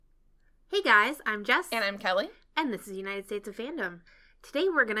Hey guys, I'm Jes. And I'm Kelly. And this is United States of Fandom. Today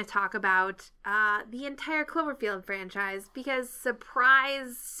we're going to talk about the entire Cloverfield franchise because,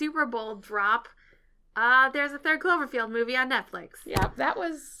 surprise Super Bowl drop, there's a third Cloverfield movie on Netflix. Yeah, that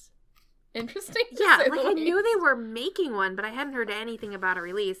was interesting. Yeah, like I knew they were making one, but I hadn't heard anything about a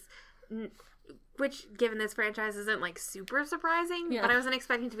release. Which, given this franchise, isn't, like, super surprising, but I wasn't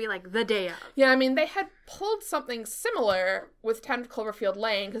expecting it to be, like, the day of. Yeah, I mean, they had pulled something similar with 10 Cloverfield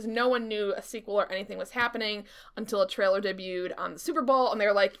Land, because no one knew a sequel or anything was happening until a trailer debuted on the Super Bowl, and they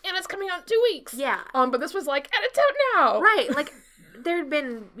were like, and it's coming out in 2 weeks! Yeah. But this was like, and it's out now! Right, like, there had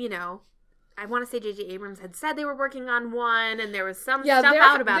been, I want to say J.J. Abrams had said they were working on one, and there was some stuff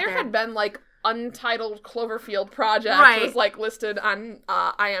out about there had been, like, untitled Cloverfield project was, like, listed on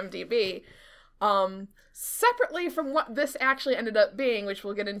IMDb. Separately from what this actually ended up being, which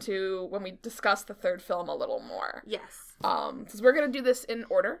we'll get into when we discuss the third film a little more. Yes. Because we're going to do this in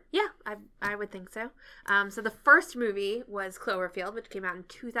order. Yeah, I would think so. So the first movie was Cloverfield, which came out in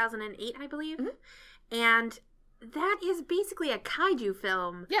 2008, I believe. Mm-hmm. And that is basically a kaiju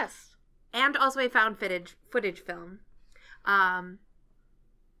film. Yes. And also a found footage film.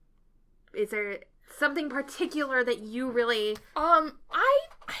 Is there something particular that you really...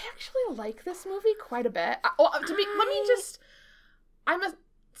 I actually like this movie quite a bit. I'm a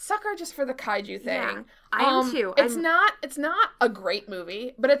sucker just for the kaiju thing. Yeah, I am too. It's not a great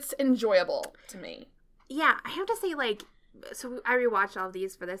movie, but it's enjoyable to me. Yeah, I have to say, like, so I rewatched all of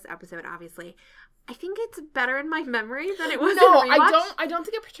these for this episode, obviously. I think it's better in my memory than it was in rewatch. I don't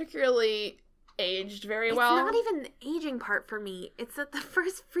think it particularly aged very well. It's not even the aging part for me. It's that the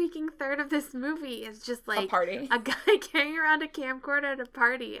first freaking third of this movie is just like a party. A guy carrying around a camcorder at a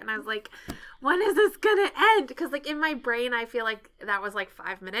party, and I was like, when is this gonna end? Because like in my brain I feel like that was like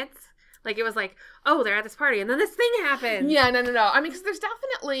 5 minutes. Like it was like, oh, they're at this party and then this thing happened. Yeah, no. I mean, because there's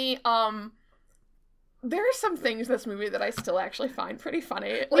definitely there are some things in this movie that I still actually find pretty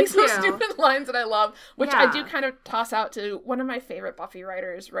funny. Like some stupid lines that I love, which I do kind of toss out to one of my favorite Buffy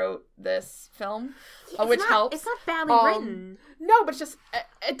writers wrote this film, which helps. It's not badly written. No, but it's just,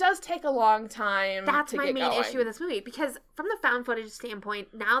 it does take a long time That's to my get main going. issue with this movie, because from the found footage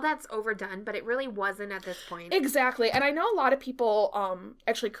standpoint, now that's overdone, but it really wasn't at this point. Exactly, and I know a lot of people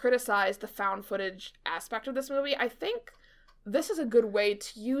actually criticize the found footage aspect of this movie. I think this is a good way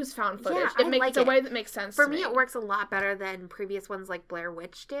to use found footage. Yeah, it's a way that makes sense for to me. For me, it works a lot better than previous ones like Blair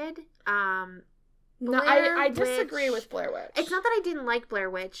Witch did. No, I disagree with Blair Witch. It's not that I didn't like Blair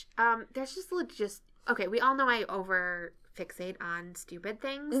Witch. There's just okay, we all know I over-fixate on stupid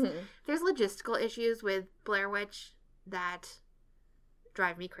things. Mm-hmm. There's logistical issues with Blair Witch that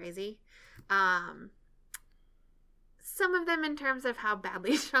drive me crazy. Some of them in terms of how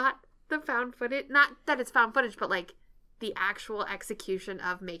badly shot the found footage. Not that it's found footage, but like the actual execution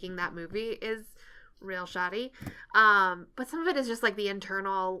of making that movie is real shoddy. But some of it is just like the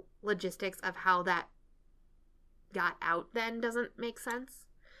internal logistics of how that got out then doesn't make sense.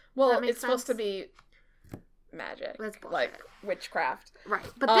 Well, it's supposed to be magic. Like witchcraft. Right.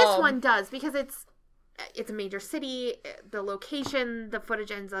 But this one does, because it's a major city, the location the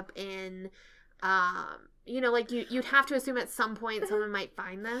footage ends up in, like you'd have to assume at some point someone might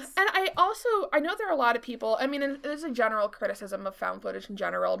find this. And I know there are a lot of people, I mean, there's a general criticism of found footage in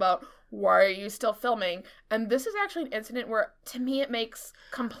general about why are you still filming? And this is actually an incident where, to me, it makes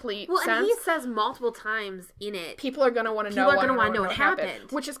complete sense. Well, and he says multiple times in it, people are going to want to know what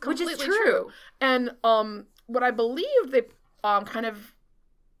happened. Which is completely true. And what I believe they kind of,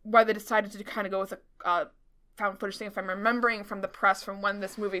 why they decided to kind of go with a found footage thing, if I'm remembering from the press from when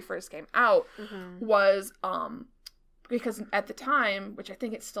this movie first came out, was because at the time, which I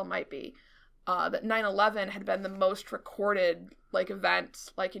think it still might be, that 9/11 had been the most recorded like event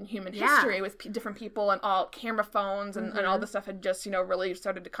like in human history, with different people and all camera phones and all this stuff had just really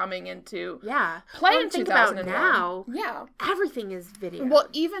started to coming into play in 2001. Now, yeah, everything is video. Well,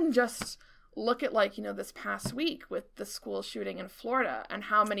 even just look at this past week with the school shooting in Florida and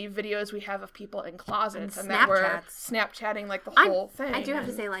how many videos we have of people in closets and that were Snapchatting like the whole thing. I do have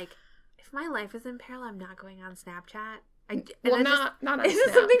to say, like, if my life is in peril, I'm not going on Snapchat. Not on This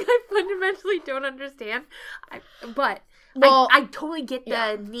is something I fundamentally don't understand. I totally get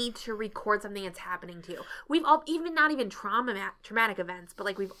the need to record something that's happening to you. We've all, even not even traumatic events, but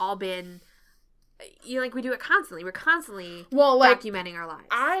like we've all been, we do it constantly. We're constantly documenting our lives.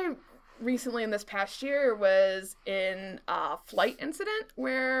 I recently in this past year was in a flight incident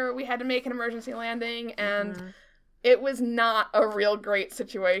where we had to make an emergency landing, and it was not a real great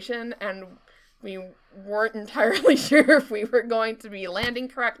situation, and we weren't entirely sure if we were going to be landing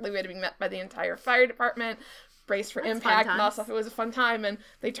correctly. We had to be met by the entire fire department. braced for impact and all stuff. It was a fun time, and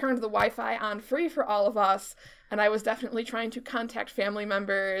they turned the Wi-Fi on free for all of us, and I was definitely trying to contact family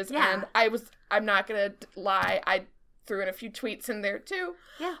members, and I'm not gonna lie, I threw in a few tweets in there too.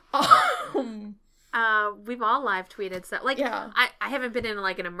 Yeah. We've all live tweeted stuff. Like, I haven't been in,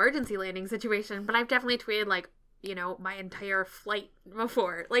 like, an emergency landing situation, but I've definitely tweeted, like, you know, my entire flight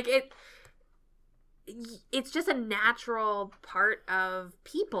before. Like, it's just a natural part of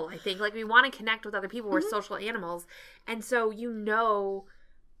people, I think. Like, we want to connect with other people. We're social animals. And so, you know,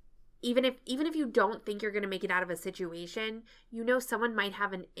 even if you don't think you're going to make it out of a situation, you know someone might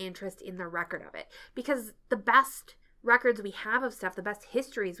have an interest in the record of it. Because the best records we have of stuff, the best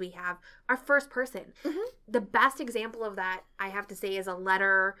histories we have, are first person. The best example of that, I have to say, is a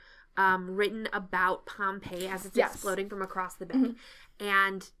letter written about Pompeii as it's exploding from across the bay.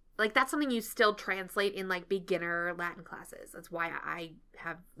 And, like, that's something you still translate in, like, beginner Latin classes. That's why I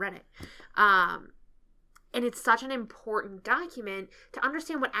have read it. And it's such an important document to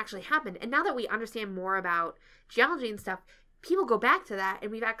understand what actually happened. And now that we understand more about geology and stuff, people go back to that,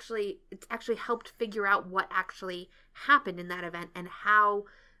 and it's actually helped figure out what actually happened in that event and how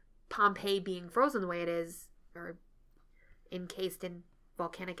Pompeii being frozen the way it is, or encased in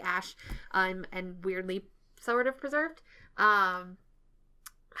volcanic ash, and weirdly sort of preserved,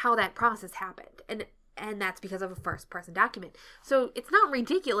 how that process happened. And that's because of a first-person document. So it's not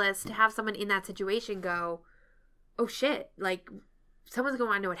ridiculous to have someone in that situation go, oh shit, like, someone's going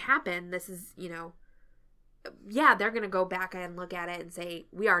to want to know what happened. This is, you know, yeah, they're going to go back and look at it and say,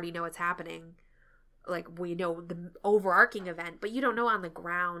 we already know what's happening. Like, we know the overarching event, but you don't know on the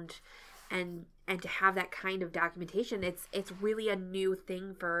ground. And to have that kind of documentation, it's really a new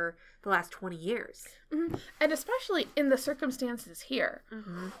thing for the last 20 years. And especially in the circumstances here,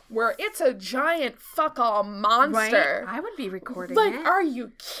 where it's a giant fuck-all monster. Right? I would be recording it. Like, it. are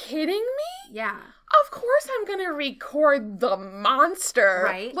you kidding me? Yeah. Of course I'm going to record the monster.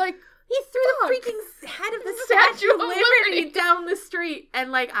 Right? Like, he threw the freaking head of the Statue of Liberty down the street.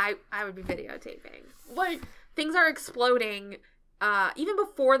 And, like, I would be videotaping. Like, things are exploding. Even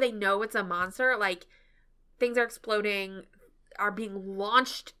before they know it's a monster, like, things are exploding, are being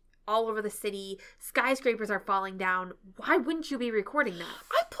launched all over the city. Skyscrapers are falling down. Why wouldn't you be recording that?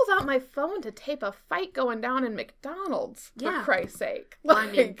 I pulled out my phone to tape a fight going down in McDonald's, for Christ's sake. Like, well,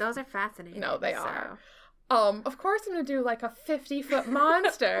 I mean, those are fascinating. No, they are. Of course I'm going to do, like, a 50-foot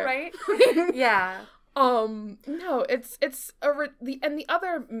monster. Right? Yeah. No,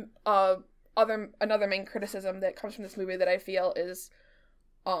 another main criticism that comes from this movie that I feel is,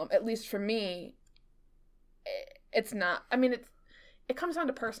 at least for me, it's not, I mean, it comes down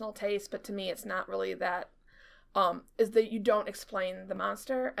to personal taste, but to me it's not really that, is that you don't explain the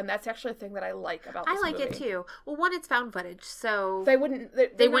monster, and that's actually a thing that I like about this movie. I like it too. Well, one, it's found footage, so they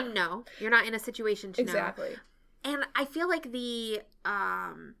wouldn't know. You're not in a situation to know. Exactly. And I feel like the,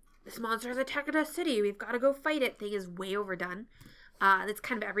 this monster has attacked a city, we've got to go fight it thing is way overdone. That's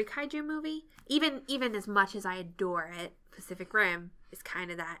kind of every kaiju movie. Even as much as I adore it, Pacific Rim is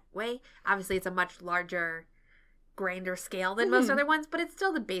kind of that way. Obviously, it's a much larger, grander scale than most other ones, but it's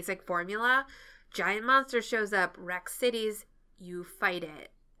still the basic formula. Giant monster shows up, wrecks cities, you fight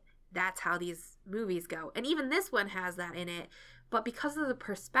it. That's how these movies go. And even this one has that in it. But because of the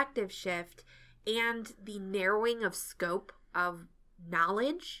perspective shift and the narrowing of scope of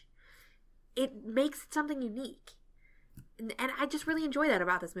knowledge, it makes it something unique. And I just really enjoy that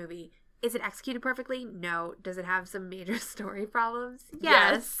about this movie. Is it executed perfectly? No. Does it have some major story problems?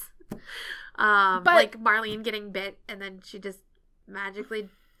 Yes. But, like Marlene getting bit and then she just magically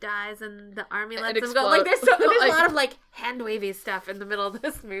dies and the army lets him go. Like, there's a lot of, like, hand-wavy stuff in the middle of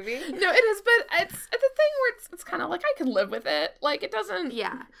this movie. No, it is, but it's the thing where it's kind of like, I can live with it. Like, it doesn't...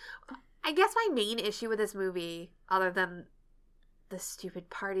 Yeah. I guess my main issue with this movie, other than the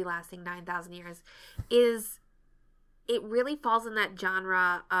stupid party lasting 9,000 years, is it really falls in that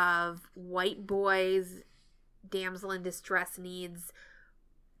genre of white boys, damsel in distress needs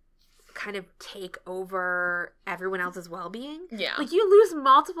kind of take over everyone else's well-being. Yeah. Like, you lose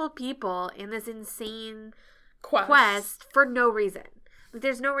multiple people in this insane quest for no reason. Like,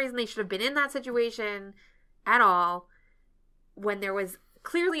 there's no reason they should have been in that situation at all when there was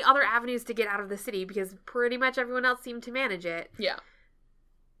clearly other avenues to get out of the city because pretty much everyone else seemed to manage it. Yeah.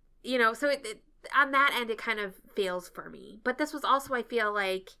 You know, so it on that end, it kind of fails for me. But this was also, I feel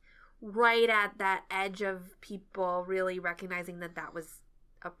like, right at that edge of people really recognizing that that was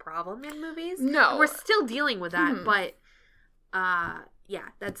a problem in movies. No. And we're still dealing with that, but yeah,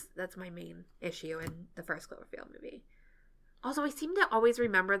 that's my main issue in the first Cloverfield movie. Also, I seem to always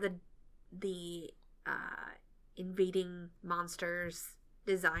remember the invading monsters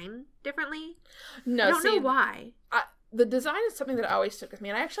design differently. No, I don't know why. The design is something that always stuck with me,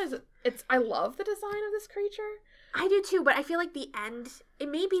 and I love the design of this creature. I do too, but I feel like the end, it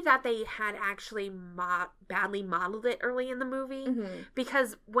may be that they had actually badly modeled it early in the movie,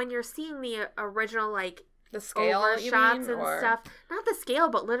 because when you're seeing the original, like, the scale shots and stuff, not the scale,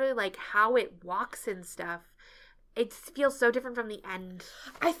 but literally, like, how it walks and stuff, it feels so different from the end.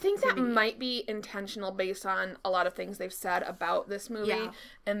 I think that might be intentional based on a lot of things they've said about this movie,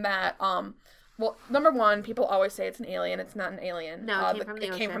 and that, well, number one, people always say it's an alien. It's not an alien. No,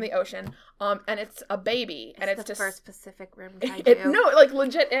 it came from the ocean. And it's a baby. And it's the just first Pacific Rim kaiju. No, it, like,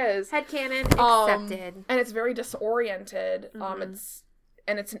 legit is. Headcanon accepted. And it's very disoriented.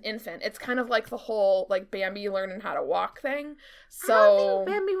 It's an infant. It's kind of like the whole, like, Bambi learning how to walk thing. So I don't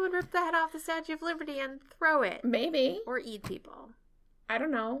think Bambi would rip the head off the Statue of Liberty and throw it. Maybe. Or eat people. I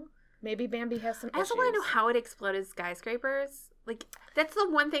don't know. Maybe Bambi has some issues. I also want to know how it exploded skyscrapers. Like, that's the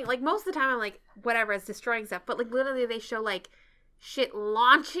one thing, like, most of the time I'm like, whatever, it's destroying stuff. But, like, literally they show, like, shit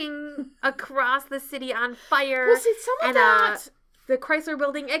launching across the city on fire. Well, see, some of that... the Chrysler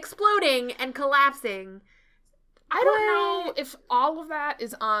building exploding and collapsing. I don't know if all of that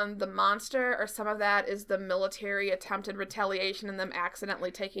is on the monster or some of that is the military attempted retaliation and them accidentally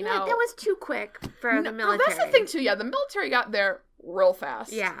taking out... that was too quick for the military. Well, that's the thing, too. Yeah, the military got there real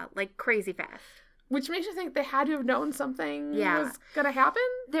fast. Yeah, like, crazy fast. Which makes you think they had to have known something was going to happen?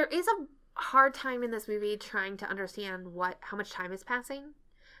 There is a hard time in this movie trying to understand how much time is passing.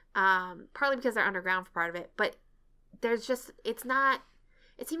 Partly because they're underground for part of it. But there's just, it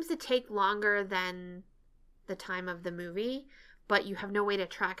seems to take longer than the time of the movie. But you have no way to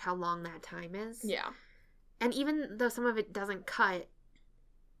track how long that time is. Yeah. And even though some of it doesn't cut,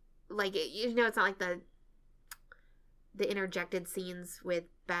 like, it's not like the interjected scenes with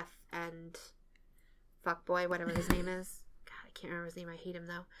Beth and... fuckboy, whatever his name is. God, I can't remember his name. I hate him,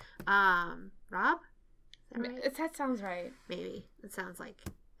 though. Rob? Is that right? That sounds right. Maybe. It sounds like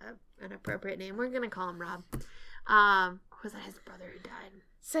an appropriate name. We're going to call him Rob. Was that his brother who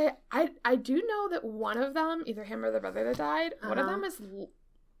died? I do know that one of them, either him or the brother that died, one of them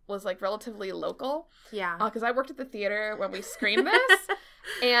was like relatively local. Yeah. Because I worked at the theater when we screened this,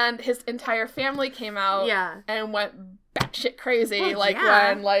 and his entire family came out and went batshit crazy,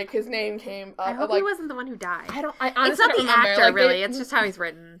 when, like, his name came up. I hope he wasn't the one who died. I honestly it's not don't the remember. actor, really. It's just how he's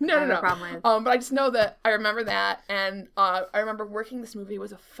written. No. Problem with. But I just know that I remember that, and I remember working this movie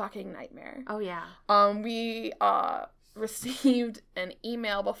was a fucking nightmare. Oh, yeah. We received an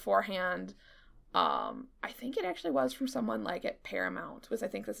email beforehand. I think it actually was from someone, like, at Paramount, because I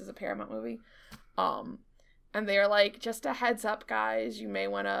think this is a Paramount movie. And they're like, just a heads up, guys, you may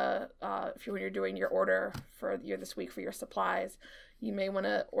want to, when you're doing your order for this week for your supplies, you may want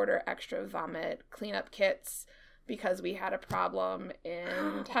to order extra vomit cleanup kits because we had a problem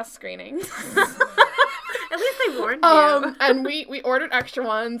in test screenings. At least they warned you. And we ordered extra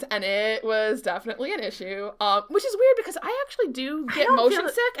ones, and it was definitely an issue. Which is weird because I actually do get motion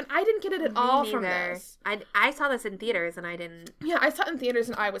sick, and I didn't get it at all from this. I saw this in theaters, and I didn't. Yeah, I saw it in theaters,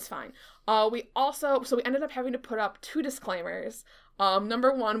 and I was fine. We ended up having to put up 2 disclaimers.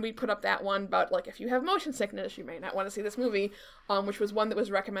 Number one, we put up that one about, like, if you have motion sickness, you may not want to see this movie, which was one that was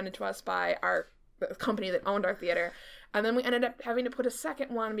recommended to us by the company that owned our theater. And then we ended up having to put a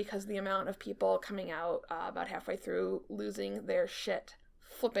second one because the amount of people coming out about halfway through losing their shit,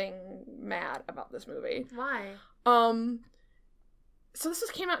 flipping mad about this movie. Why? So this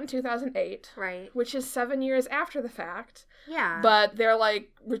came out in 2008. Right. Which is 7 years after the fact. Yeah. But they're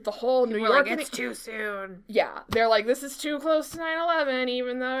like, with the whole New York... it's too soon. Yeah. They're like, this is too close to 9/11,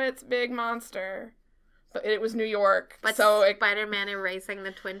 even though it's Big Monster. But it was New York. But so Spider-Man erasing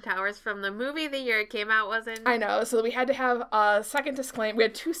the Twin Towers from the movie the year it came out wasn't... I know. So we had to have a second disclaimer. We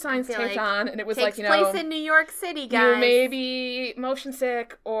had 2 signs taped on, and it was like, takes place in New York City, guys. You may be motion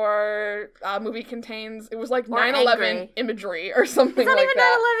sick, or movie contains... It was like 9/11 imagery or something like that. It's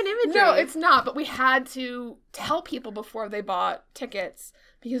not even 9/11 imagery. No, it's not. But we had to tell people before they bought tickets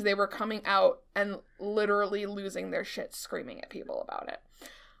because they were coming out and literally losing their shit screaming at people about it.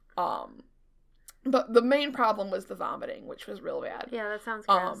 But the main problem was the vomiting, which was real bad. Yeah, that sounds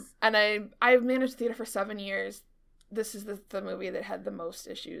gross. And I've managed theater for 7 years. This is the movie that had the most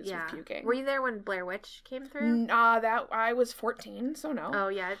issues with puking. Were you there when Blair Witch came through? I was 14, so no. Oh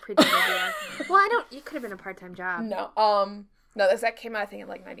yeah, it predated you. Well, you could have been a part-time job. No, that came out I think in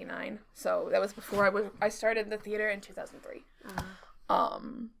like 99. So that was before I started the theater in 2003.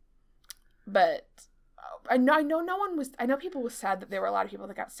 But I know people was sad that there were a lot of people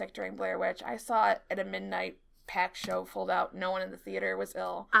that got sick during Blair Witch. I saw it at a midnight packed show, full out. No one in the theater was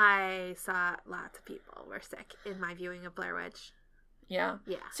ill. I saw lots of people were sick in my viewing of Blair Witch. Yeah.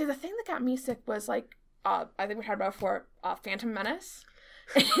 Yeah. See, the thing that got me sick was, like, I think we talked about before, Phantom Menace.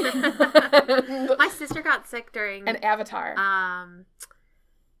 My sister got sick during... And Avatar.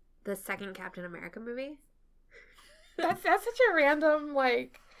 The second Captain America movie. That's such a random,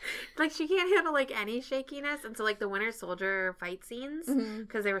 like... Like, she can't handle, like, any shakiness. And so, like, the Winter Soldier fight scenes,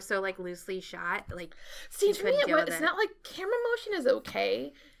 because they were so, like, loosely shot, like... See, to me, it's not, like, camera motion is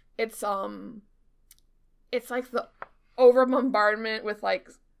okay. It's like the over-bombardment with, like,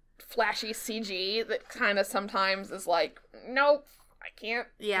 flashy CG that kind of sometimes is like, nope, I can't.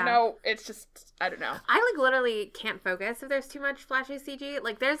 Yeah. No, it's just, I don't know. I, like, literally can't focus if there's too much flashy CG.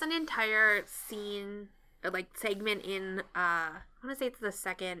 Like, there's an entire scene... or, like, segment in, I want to say it's the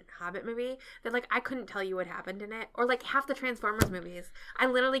second Hobbit movie, that, like, I couldn't tell you what happened in it. Or, like, half the Transformers movies. I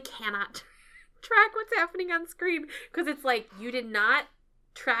literally cannot track what's happening on screen. Because it's like, you did not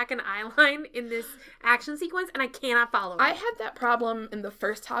track an eye line in this action sequence, and I cannot follow it. I had that problem in the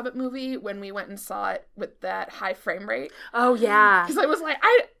first Hobbit movie when we went and saw it with that high frame rate. Oh, yeah. Because I was like,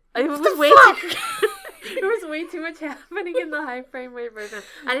 it was way too much happening in the high frame rate version.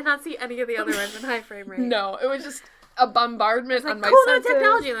 I did not see any of the other ones in high frame rate. No, it was just a bombardment on my cool senses. New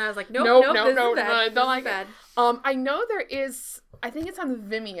technology, and I was like, nope, no, I don't like it. I know there is, I think it's on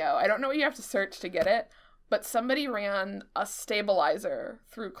Vimeo. I don't know what you have to search to get it, but somebody ran a stabilizer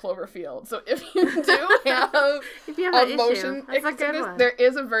through Cloverfield. So if you do have a motion issue, there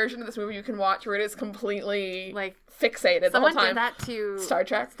is a version of this movie you can watch where it is completely like fixated the whole time. Someone did that to Star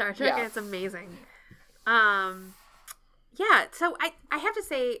Trek, yeah. And it's amazing. Yeah, so I have to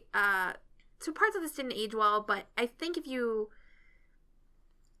say, so parts of this didn't age well, but I think if you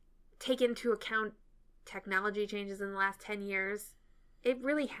take into account technology changes in the last 10 years, it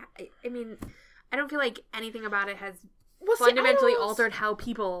really I mean, I don't feel like anything about it has fundamentally altered how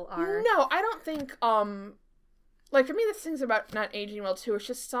people are. No, I don't think, like, for me, this thing's about not aging well, too. It's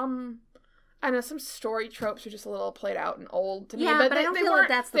just some story tropes are just a little played out and old to me. Yeah, but I don't feel like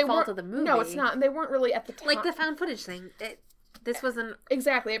that's the fault of the movie. No, it's not. And they weren't really at the time. Like the found footage thing. This wasn't...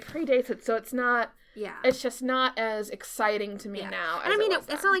 Exactly. It predates it, so it's not... Yeah. It's just not as exciting to me now as and I mean,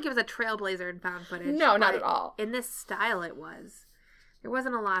 it's not like it was a trailblazer in found footage. No, not at all. In this style, it was. There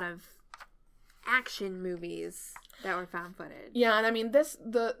wasn't a lot of action movies that were found footage. Yeah, and I mean, this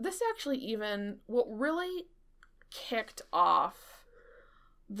actually even... What really kicked off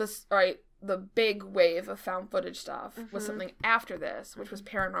the big wave of found footage stuff was something after this, which was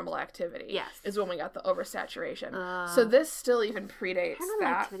Paranormal Activity. Yes. Is when we got the oversaturation. So this still even predates Paranormal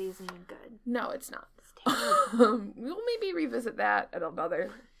that. Activity isn't even good. No, it's not. We'll maybe revisit that at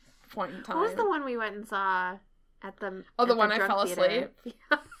another point in time. What was the one we went and saw at the... Oh, the one I fell asleep?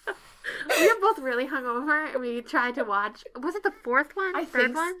 Yeah. We were both really hungover, and we tried to watch... Was it the fourth one? I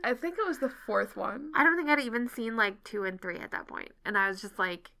think it was the fourth one. I don't think I'd even seen, like, 2 and 3 at that point. And I was just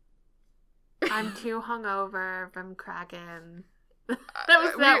like... I'm too hungover from Kraken. That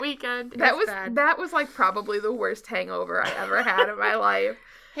was that weekend. That was like probably the worst hangover I ever had in my life.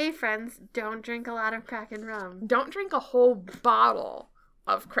 Hey friends, don't drink a lot of Kraken rum. Don't drink a whole bottle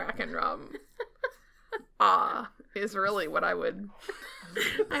of Kraken rum. Is really what I would.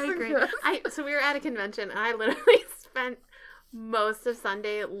 I agree. So we were at a convention, and I literally spent most of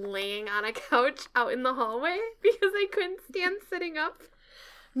Sunday laying on a couch out in the hallway because I couldn't stand sitting up.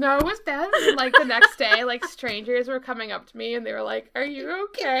 No, it was bad. Like, the next day, like, strangers were coming up to me, and they were like, are you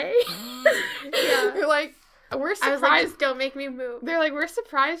okay? Yeah. They're like, we're surprised. I was like, just don't make me move. They're like, we're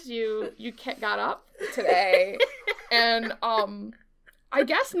surprised you got up today. And, I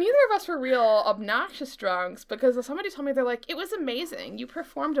guess neither of us were real obnoxious drunks, because somebody told me, they're like, it was amazing. You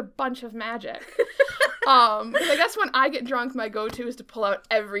performed a bunch of magic. Because I guess when I get drunk, my go-to is to pull out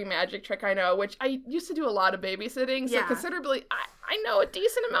every magic trick I know, which I used to do a lot of babysitting, so considerably, I know a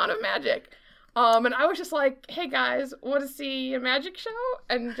decent amount of magic. And I was just like, hey guys, want to see a magic show?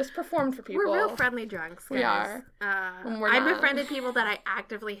 And just performed for people. We're real friendly drunks, guys. We are. I befriended people that I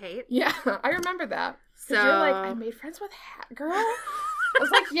actively hate. Yeah, I remember that. So you're like, I made friends with Hat Girl? I was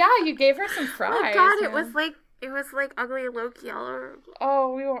like, yeah, you gave her some fries. Oh my god, it was like Ugly Loki all over.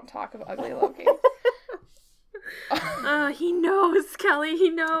 Oh, we won't talk of Ugly Loki. He knows, Kelly. He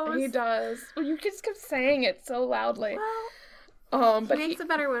knows. He does. Well, you just kept saying it so loudly. Well, but he makes a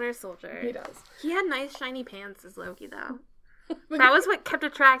better Winter Soldier. He does. He had nice shiny pants as Loki, though. That was what kept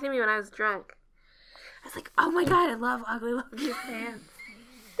attracting me when I was drunk. I was like, oh my god, I love Ugly Loki's pants.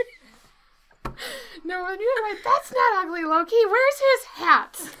 No, when you were like, that's not Ugly Loki. Where's his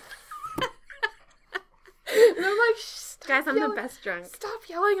hat? And I'm like, guys, I'm the best drunk. Stop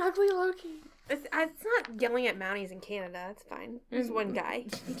yelling Ugly Loki. It's not yelling at Mounties in Canada. It's fine. There's one guy.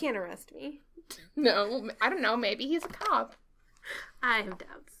 He can't arrest me. No, I don't know. Maybe he's a cop. I have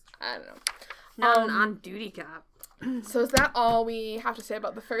doubts. I don't know. Not an on-duty cop. So is that all we have to say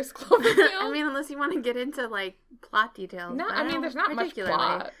about the first Cloverfield? I mean, unless you want to get into, like, plot details. No, I mean, there's not much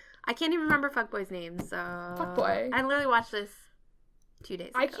plot. I can't even remember Fuckboy's name, so... Fuckboy. I literally watched this 2 days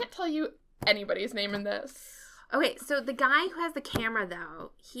ago. I can't tell you anybody's name in this. Okay, so the guy who has the camera,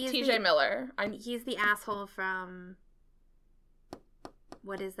 though, he's T.J. Miller. He's the asshole from...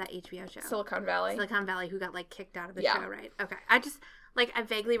 What is that HBO show? Silicon Valley. Silicon Valley, who got, like, kicked out of the show, right? Okay. I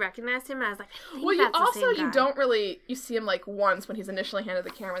vaguely recognized him, and I was like, I think that's the same guy. You don't really, you see him, like, once when he's initially handed the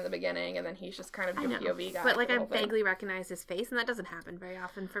camera in the beginning, and then he's just kind of your POV guy. But, like, I vaguely recognized his face, and that doesn't happen very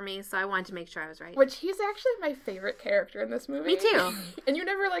often for me, so I wanted to make sure I was right. Which, he's actually my favorite character in this movie. Me too. And you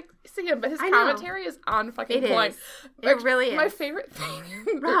never, like, see him, but his commentary is on fucking point. It really is. My favorite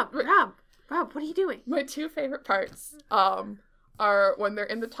thing. Rob, what are you doing? My 2 favorite parts, are when they're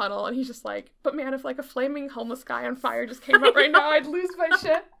in the tunnel and he's just like, but man, if like a flaming homeless guy on fire just came up right now, I'd lose my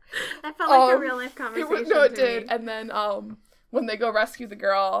shit. That felt like a real life conversation. It did. And then when they go rescue the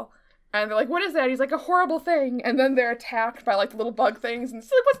girl and they're like, what is that? He's like, a horrible thing. And then they're attacked by like the little bug things and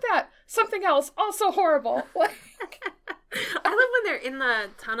it's like, what's that? Something else, also horrible. Like, I love when they're in the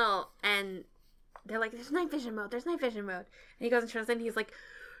tunnel and they're like, there's night vision mode. And he goes and turns in and he's like,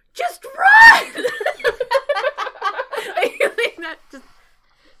 just run!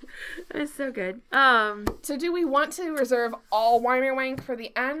 It's so good. So do we want to reserve all Whiner Wank for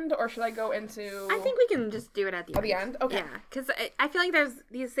the end, or should I go into... I think we can just do it at the end. At the end? Okay. Yeah, because I feel like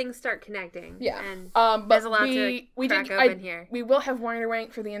these things start connecting. Yeah. And but there's a lot to crack open here. We will have Whiner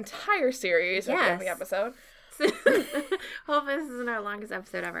Wank for the entire series at the end of the episode. Hopefully this isn't our longest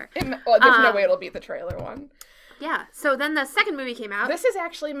episode ever. There's no way it'll beat the trailer one. Yeah, so then the second movie came out. This is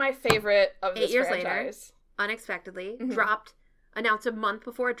actually my favorite of this 8 years franchise. Later, unexpectedly, announced a month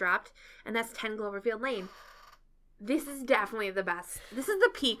before it dropped, and that's 10 Cloverfield Lane. This is definitely the best. This is the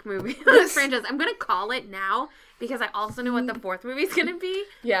peak movie of this franchise. I'm going to call it now, because I also know what the 4th movie is going to be,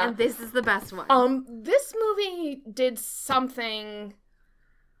 and this is the best one. This movie did something...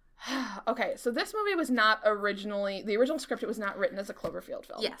 Okay, so this movie was not originally... The original script, it was not written as a Cloverfield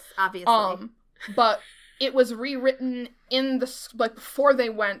film. Yes, obviously. But... It was rewritten in the, like, before they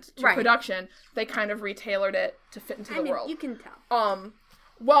went to production, they kind of retailored it to fit into the world. You can tell.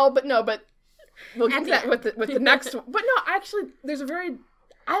 We'll get to that with the next one. But no, actually,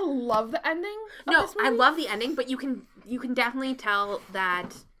 I love the ending of this movie. I love the ending, but you can definitely tell that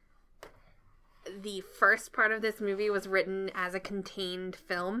the first part of this movie was written as a contained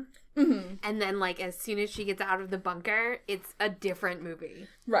film. Mm-hmm. And then, like, as soon as she gets out of the bunker, it's a different movie.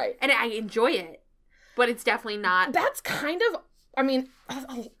 Right. And I enjoy it. But it's definitely not... That's kind of... I mean...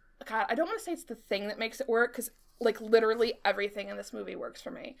 Oh, God, I don't want to say it's the thing that makes it work, because, like, literally everything in this movie works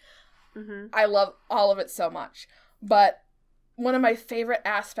for me. Mm-hmm. I love all of it so much. But one of my favorite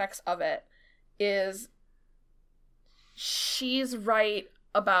aspects of it is she's right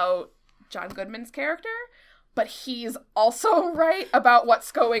about John Goodman's character, but he's also right about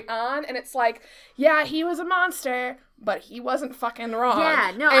what's going on. And it's like, yeah, he was a monster... But he wasn't fucking wrong.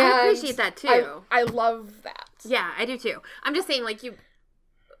 Yeah, no, I appreciate that too. I love that. Yeah, I do too. I'm just saying, like,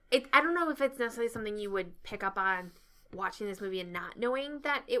 I don't know if it's necessarily something you would pick up on watching this movie and not knowing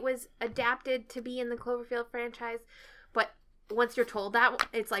that it was adapted to be in the Cloverfield franchise. But once you're told that,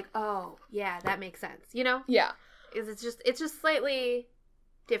 it's like, oh, yeah, that makes sense. You know? Yeah. It's just slightly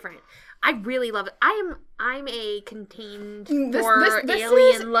different. I really love it. I'm a contained horror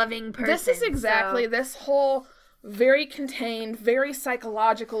alien loving person. This is exactly this whole very contained, very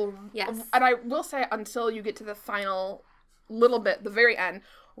psychological. Yes. And I will say, until you get to the final little bit, the very end,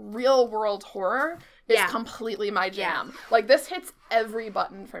 real world horror is completely my jam. Yeah. Like, this hits every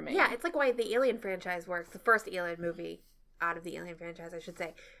button for me. Yeah, it's like why the Alien franchise works. The first Alien movie out of the Alien franchise, I should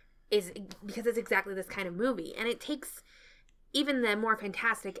say, is because it's exactly this kind of movie. And it takes even the more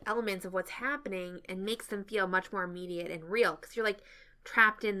fantastic elements of what's happening and makes them feel much more immediate and real. Because you're, like,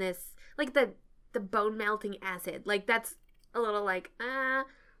 trapped in this, like, the bone melting acid. Like, that's a little like,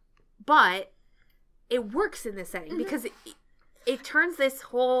 but it works in this setting because it turns this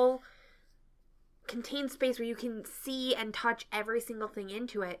whole contained space where you can see and touch every single thing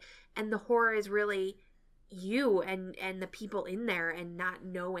into it, and the horror is really you and the people in there and not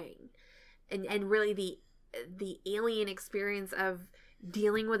knowing, and really the alien experience of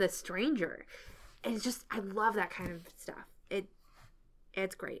dealing with a stranger. And it's just, I love that kind of stuff.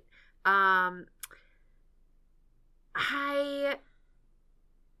 It's great. I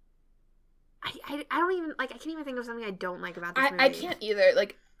don't even, like, I can't even think of something I don't like about this movie. I can't either.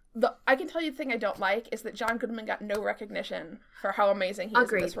 Like, I can tell you the thing I don't like is that John Goodman got no recognition for how amazing he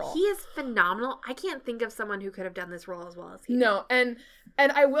is in this role. He is phenomenal. I can't think of someone who could have done this role as well as he did. No, and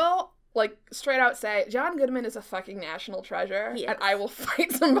I will, like, straight out say, John Goodman is a fucking national treasure, and I will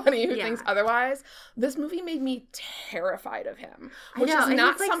fight somebody who thinks otherwise. This movie made me terrified of him, which is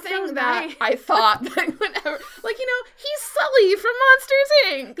not something so that I thought that would ever, like, you know, he's Sully from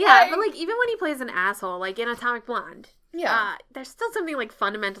Monsters, Inc. Yeah, but, like, even when he plays an asshole, like in Atomic Blonde, there's still something, like,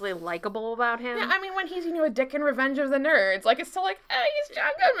 fundamentally likable about him. Yeah, I mean, when he's, you know, a dick in Revenge of the Nerds, like, it's still like, hey, he's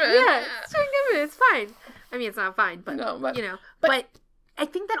John Goodman. Yeah, it's John Goodman, it's fine. I mean, it's not fine, but, you know, but I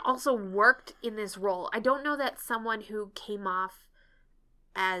think that also worked in this role. I don't know that someone who came off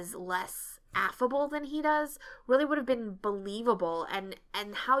as less affable than he does really would have been believable, and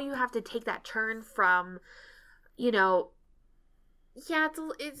how you have to take that turn from, you know, yeah,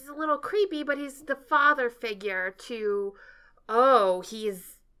 it's a little creepy, but he's the father figure, to, oh,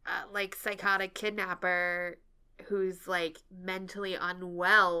 he's like psychotic kidnapper who's like mentally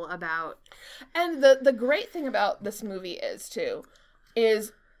unwell about. And the great thing about this movie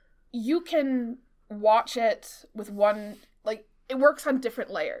is you can watch it with one, like, it works on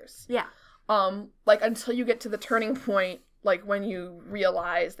different layers. Yeah. Like, until you get to the turning point, like, when you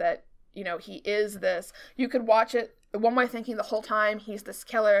realize that, you know, he is this, you could watch it one way thinking the whole time he's this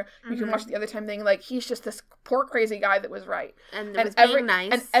killer. You can watch it the other time thinking, like, he's just this poor crazy guy that was right. And was being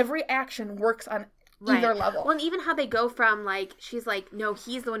nice. And every action works on either level. Well, and even how they go from, like, she's like, no,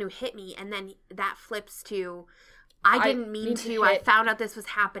 he's the one who hit me, and then that flips to, I didn't mean to. I found out this was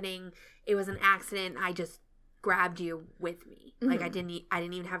happening. It was an accident. I just grabbed you with me. Like, I didn't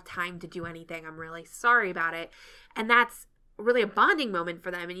even have time to do anything. I'm really sorry about it. And that's really a bonding moment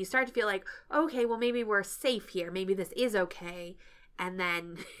for them. And you start to feel like, okay, well, maybe we're safe here. Maybe this is okay. And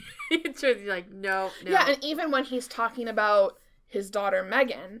then it's just like, no. Yeah, and even when he's talking about his daughter,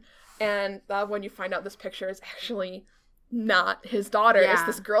 Megan, and when you find out this picture is actually not his daughter. It's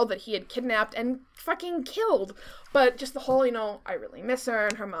this girl that he had kidnapped and fucking killed. But just the whole, you know, I really miss her,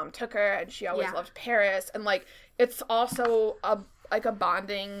 and her mom took her, and she always loved Paris. And, like, it's also a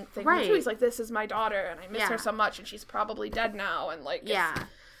bonding thing. Right. He's like, this is my daughter, and I miss her so much, and she's probably dead now. And, like,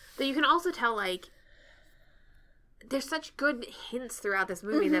 But you can also tell, like, there's such good hints throughout this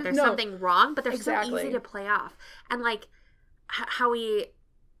movie that there's something wrong, but they're so easy to play off. And, like, how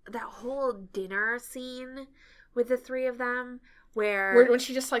that whole dinner scene with the three of them, where when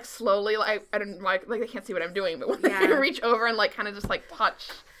she just, like, slowly, like, I don't like they can't see what I'm doing, but when they reach over and, like, kind of just, like, touch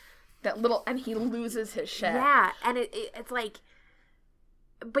that little, and he loses his shit. Yeah, and it's like,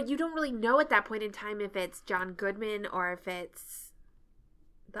 but you don't really know at that point in time if it's John Goodman or if it's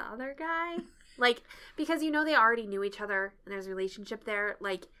the other guy. Like, because, you know, they already knew each other and there's a relationship there.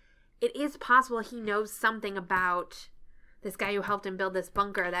 Like, it is possible he knows something about this guy who helped him build this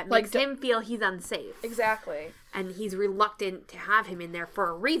bunker that makes him feel he's unsafe. Exactly. And he's reluctant to have him in there for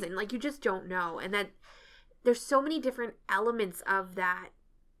a reason. Like, you just don't know. And that there's so many different elements of that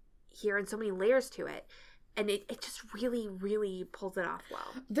here and so many layers to it. And it just really, really pulls it off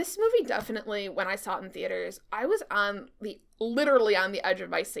well. This movie definitely, when I saw it in theaters, I was literally on the edge of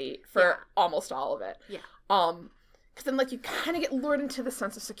my seat for almost all of it. Yeah. Because then, like, you kind of get lured into the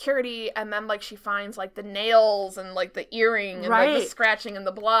sense of security, and then, like, she finds, like, the nails and, like, the earring and, like, the scratching and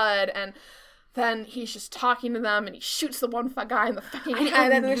the blood, and then he's just talking to them, and he shoots the one guy in the fucking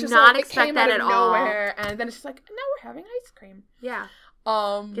head, and it's just not like, expect it came that out of at all. nowhere, and then it's just like, now we're having ice cream. Yeah.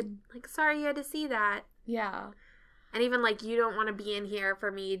 Like, sorry you had to see that. Yeah. And even, like, you don't want to be in here for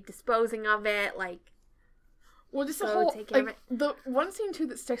me disposing of it, like, well, just the whole, like, the one scene, too,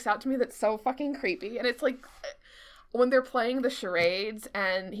 that sticks out to me that's so fucking creepy, and it's, like, when they're playing the charades,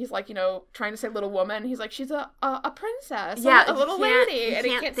 and he's, like, you know, trying to say little woman, he's like, she's a princess, a little lady, and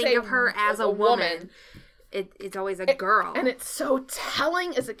he can't think of her as a woman. It's always a girl. And it's so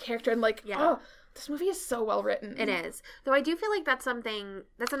telling as a character, and, like, this movie is so well written. It is. Though I do feel like that's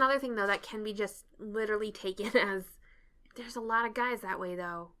another thing, though, that can be just literally taken as, there's a lot of guys that way,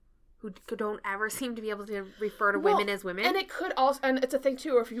 though, who don't ever seem to be able to refer to women as women. And it could also, and it's a thing,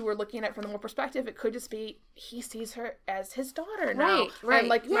 too, if you were looking at it from the more perspective, it could just be, he sees her as his daughter now. Right. And,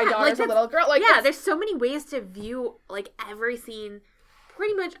 like, my daughter's a little girl. Like, there's so many ways to view, like, every scene,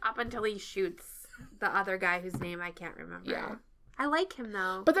 pretty much up until he shoots the other guy whose name I can't remember. Yeah. I like him,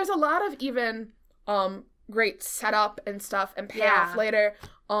 though. But there's a lot of even great setup and stuff and payoff later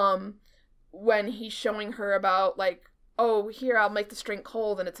when he's showing her about, like, oh, here, I'll make this drink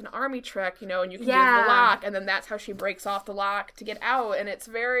cold, and it's an army trick, you know, and you can use the lock, and then that's how she breaks off the lock to get out, and it's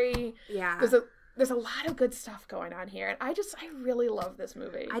very, there's a lot of good stuff going on here, and I really love this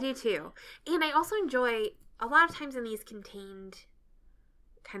movie. I do, too. And I also enjoy, a lot of times in these contained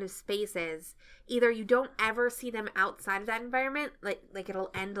kind of spaces, either you don't ever see them outside of that environment, like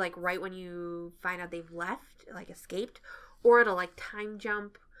it'll end like right when you find out they've left, like escaped, or it'll like time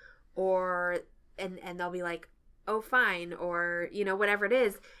jump, or and they'll be like, oh fine, or you know, whatever it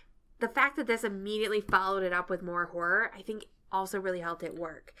is. The fact that this immediately followed it up with more horror, I think also really helped it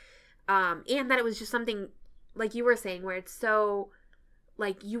work. And that it was just something like you were saying, where it's so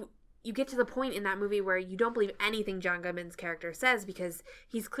like you get to the point in that movie where you don't believe anything John Goodman's character says, because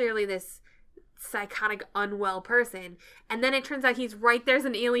he's clearly this psychotic, unwell person. And then it turns out he's right, there's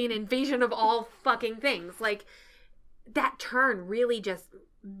an alien invasion of all fucking things. Like, that turn really just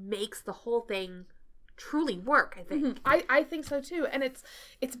makes the whole thing truly work, I think. I think so too. And it's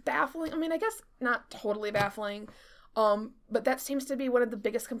baffling. I mean, I guess not totally baffling. But that seems to be one of the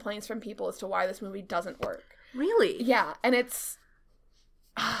biggest complaints from people as to why this movie doesn't work. Really? Yeah. And it's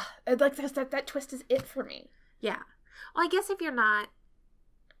like that twist is it for me. Yeah. Well, I guess if you're not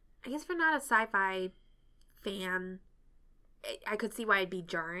a sci-fi fan, I could see why it'd be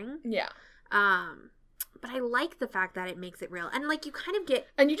jarring. Yeah. But I like the fact that it makes it real. And like you kind of get,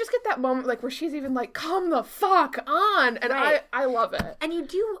 and you just get that moment like where she's even like, come the fuck on. And right. I love it. And you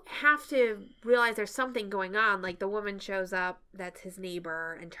do have to realize there's something going on. Like the woman shows up, that's his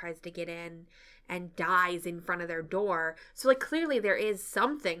neighbor, and tries to get in and dies in front of their door. So, like, clearly there is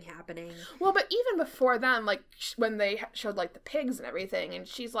something happening. Well, but even before then, like, when they showed, like, the pigs and everything, and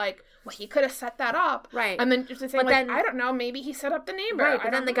she's like, well, he could have set that up. Right. And then just saying, like, then, I don't know, maybe he set up the neighbor. Right,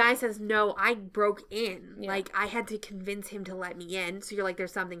 but then the guy says, no, I broke in. Yeah. Like, I had to convince him to let me in. So you're like,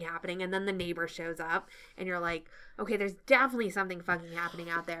 there's something happening. And then the neighbor shows up, and you're like, okay, there's definitely something fucking happening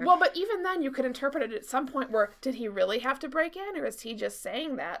out there. Well, but even then, you could interpret it at some point where, did he really have to break in, or is he just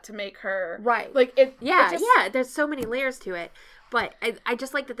saying that to make her... Right. Like, it... Yeah, there's so many layers to it. But I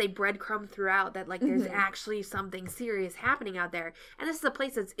just like that they breadcrumb throughout that, like, there's actually something serious happening out there. And this is a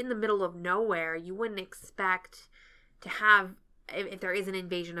place that's in the middle of nowhere. You wouldn't expect to have... If there is an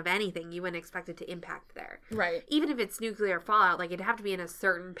invasion of anything, you wouldn't expect it to impact there. Right. Even if it's nuclear fallout, like, it'd have to be in a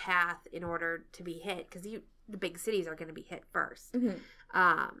certain path in order to be hit. Because the big cities are going to be hit first.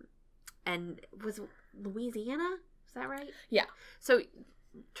 And was Louisiana? Is that right? Yeah. So,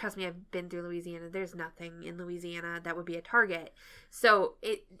 trust me, I've been through Louisiana. There's nothing in Louisiana that would be a target. So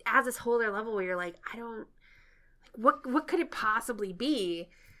it adds this whole other level where you're like, I don't... Like, what could it possibly be?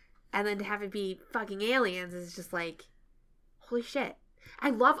 And then to have it be fucking aliens is just like, holy shit.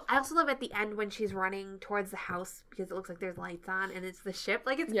 I also love at the end when she's running towards the house because it looks like there's lights on and it's the ship.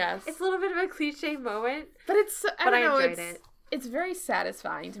 Like, it's a little bit of a cliche moment. But I enjoyed it. It's very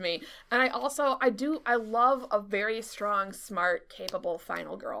satisfying to me. And I love a very strong, smart, capable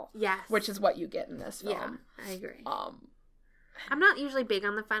final girl. Yes. Which is what you get in this film. Yeah, I agree. I'm not usually big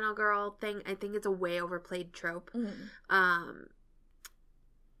on the final girl thing. I think it's a way overplayed trope.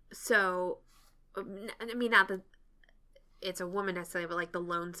 So, I mean, not that it's a woman necessarily, but like the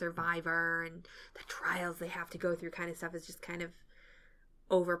lone survivor and the trials they have to go through kind of stuff is just kind of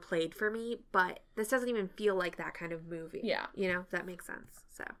overplayed for me. But this doesn't even feel like that kind of movie. Yeah. You know, if that makes sense.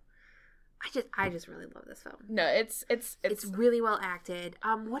 So I just really love this film. No, it's really well acted.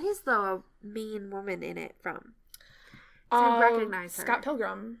 What is the main woman in it from? I recognize her. Scott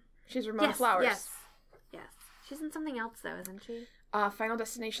Pilgrim. She's Ramona Flowers. Yes. She's in something else though, isn't she? Final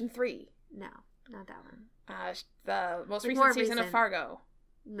Destination 3. No, not that one. The most recent season of Fargo.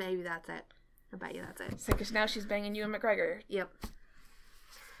 Maybe that's it. I bet you that's it. Because now she's banging Ewan McGregor. Yep.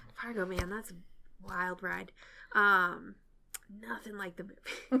 Fargo, man, that's a wild ride. Nothing like the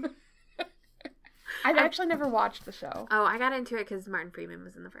movie. I've actually never watched the show. Oh, I got into it because Martin Freeman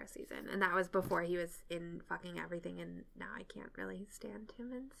was in the first season, and that was before he was in fucking everything, and now I can't really stand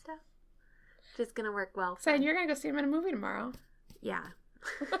him and stuff. Just gonna work well. So you're gonna go see him in a movie tomorrow? Yeah.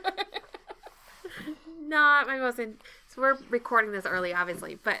 Not my most so we're recording this early,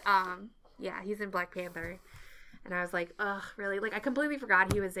 obviously, but yeah, he's in Black Panther, and I was like, ugh, really? Like, I completely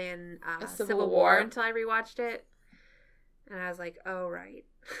forgot he was in Civil War until I rewatched it, and I was like, oh right.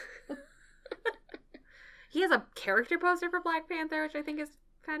 He has a character poster for Black Panther, which I think is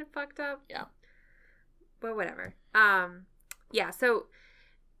kind of fucked up. Yeah, but whatever. Yeah, so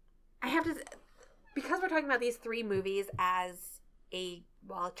I have to, because we're talking about these three movies as a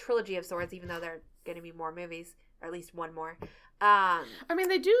trilogy of sorts, even though there are going to be more movies, or at least one more. I mean,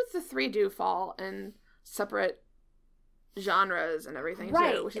 the three do fall in separate genres and everything,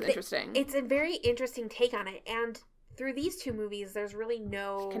 right, too, which is interesting. It's a very interesting take on it, and through these two movies, there's really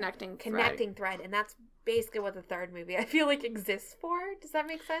no connecting thread, and that's basically what the third movie, I feel like, exists for. Does that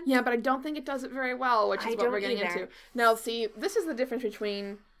make sense? Yeah, but I don't think it does it very well, which is what we're getting into. Now, see, this is the difference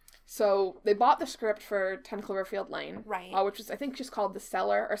between So they bought the script for 10 Cloverfield Lane. Right. Which was, I think, just called The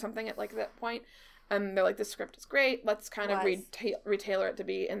Cellar or something at, like, that point. And they're like, this script is great. Let's kind of retailor it to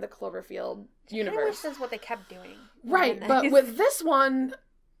be in the Cloverfield universe. I wish that's what they kept doing. Right, but with this one,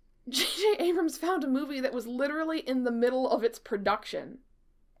 J.J. Abrams found a movie that was literally in the middle of its production.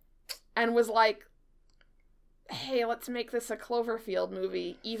 And was like, hey, let's make this a Cloverfield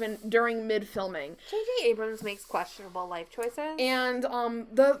movie, even during mid-filming. J.J. Abrams makes questionable life choices. And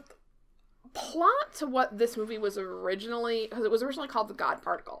the plot to what this movie was originally, because it was originally called The God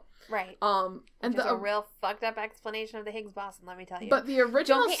Particle. Right. And which is a real fucked up explanation of the Higgs boson, let me tell you. But the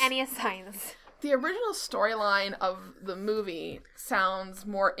original... Don't pay any science. The original storyline of the movie sounds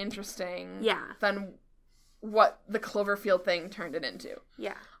more interesting than what the Cloverfield thing turned it into.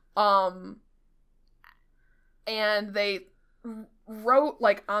 Yeah. And they wrote,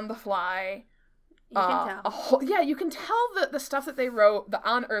 like, on the fly... You can tell. You can tell the stuff that they wrote, the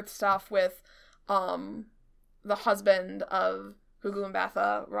on-Earth stuff with the husband of Hugo and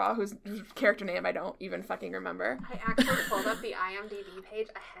Batha Raw, whose character name I don't even fucking remember. I actually pulled up the IMDb page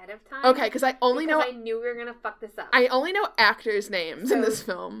ahead of time. Okay, because I knew we were going to fuck this up. I only know actors' names in this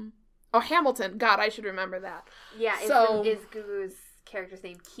film. Oh, Hamilton. God, I should remember that. Yeah, is Gugu's character's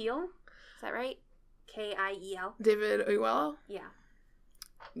name Keel? Is that right? Kiel? David Oyelowo? Yeah.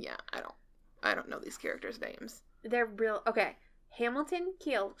 Yeah, I don't know these characters' names. They're real. Okay. Hamilton,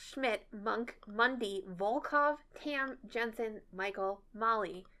 Keel, Schmidt, Monk, Mundy, Volkov, Tam, Jensen, Michael,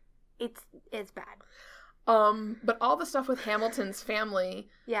 Molly. It's bad. But all the stuff with Hamilton's family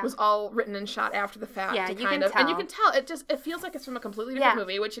was all written and shot after the fact. Yeah, and you can tell it feels like it's from a completely different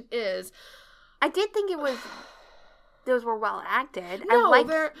movie, which it is. I did think it was. Those were well acted. No, I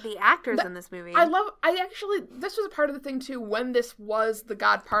liked the actors in this movie. This was a part of the thing too, when this was The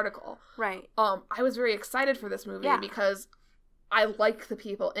God Particle. Right. I was very excited for this movie because I like the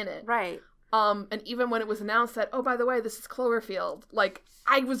people in it. Right. And even when it was announced that, oh, by the way, this is Cloverfield, like,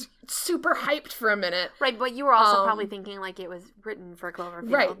 I was super hyped for a minute. Right, but you were also probably thinking, like, it was written for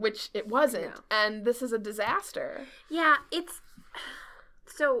Cloverfield. Right, which it wasn't. Yeah. And this is a disaster. Yeah,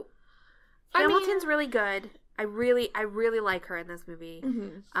 so, Hamilton's really good. I really like her in this movie.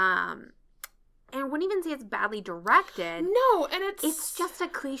 Mm-hmm. And I wouldn't even say it's badly directed. No, and it's just a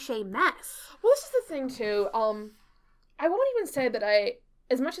cliche mess. Well, this is the thing too. I won't even say that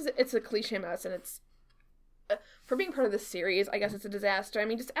as much as it's a cliche mess, and it's for being part of this series, I guess it's a disaster. I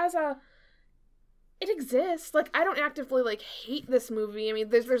mean, just it exists. Like, I don't actively like hate this movie. I mean,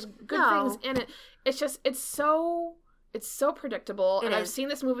 there's good things in it. It's just it's so predictable, and I've seen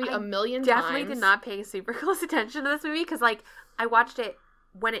this movie a million times. Definitely did not pay super close attention to this movie because, like, I watched it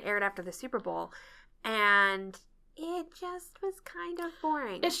when it aired after the Super Bowl, and it just was kind of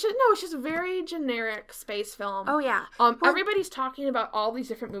boring. It's just a very generic space film. Oh yeah. Everybody's talking about all these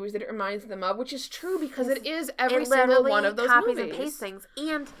different movies that it reminds them of, which is true because it is every single one of those copies movies. And paste things,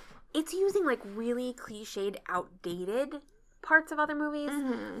 and it's using like really cliched, outdated parts of other movies.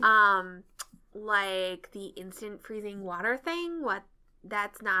 Mm-hmm. Like the instant freezing water thing.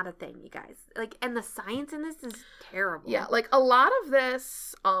 That's not a thing, you guys. Like, and the science in this is terrible. Yeah, like a lot of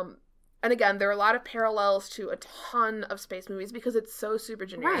this, and again, there are a lot of parallels to a ton of space movies because it's so super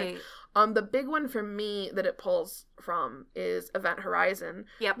generic. Right. The big one for me that it pulls from is Event Horizon.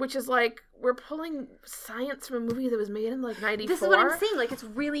 Yep. Which is like, we're pulling science from a movie that was made in like 94. This is what I'm saying. Like, it's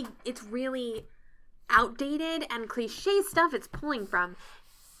really outdated and cliche stuff it's pulling from.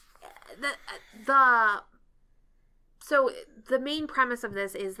 So the main premise of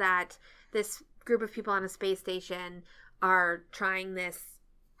this is that this group of people on a space station are trying this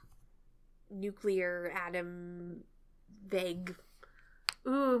nuclear atom vague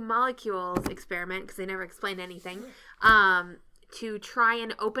molecules experiment, because they never explain anything, to try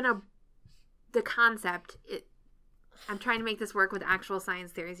and open up the concept. I'm trying to make this work with actual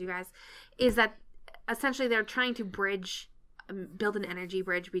science theories, you guys, is that essentially they're trying to build an energy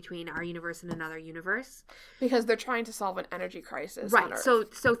bridge between our universe and another universe. Because they're trying to solve an energy crisis. Right. So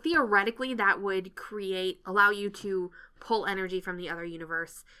theoretically that would allow you to pull energy from the other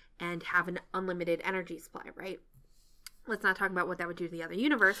universe and have an unlimited energy supply, right? Let's not talk about what that would do to the other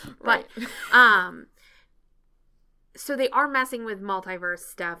universe. But so they are messing with multiverse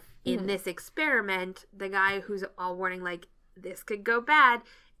stuff in this experiment. The guy who's all warning, like, this could go bad,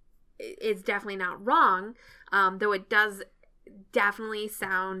 is definitely not wrong. Though it does definitely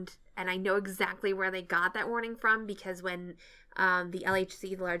sound, and I know exactly where they got that warning from, because when the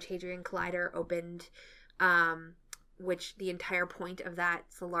LHC, the Large Hadron Collider, opened, which the entire point of that,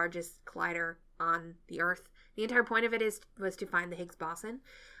 it's the largest collider on the Earth, the entire point of it was to find the Higgs boson,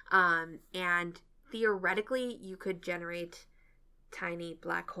 and theoretically you could generate tiny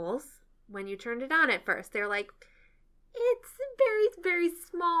black holes when you turned it on at first. They're like, it's a very, very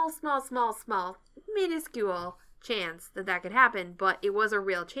small, minuscule chance that could happen, but it was a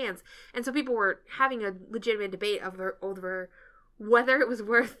real chance. And so people were having a legitimate debate over whether it was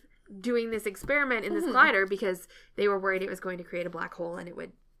worth doing this experiment in this glider, because they were worried it was going to create a black hole and it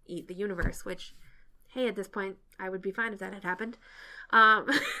would eat the universe, which, hey, at this point, I would be fine if that had happened.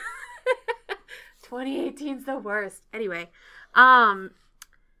 2018's the worst. Anyway, even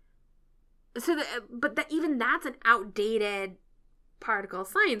that's an outdated particle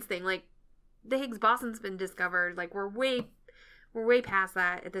science thing. Like, the Higgs boson's been discovered. Like, we're way past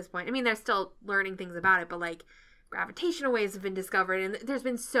that at this point. I mean, they're still learning things about it, but like, gravitational waves have been discovered, and there's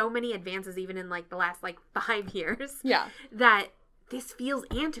been so many advances even in like the last like 5 years. Yeah. That this feels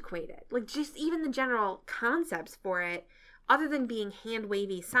antiquated. Like, just even the general concepts for it, other than being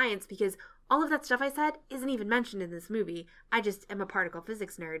hand-wavy science, because all of that stuff I said isn't even mentioned in this movie. I just am a particle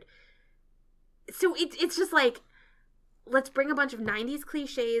physics nerd. So it's just like, let's bring a bunch of 90s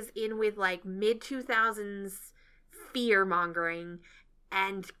cliches in with like mid-2000s fear-mongering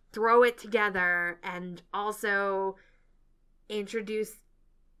and throw it together, and also introduce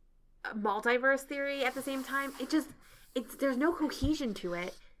a multiverse theory at the same time. There's no cohesion to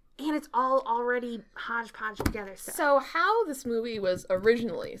it, and it's all already hodgepodge together stuff. So how this movie was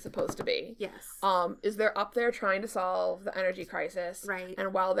originally supposed to be, yes, is they're up there trying to solve the energy crisis, right?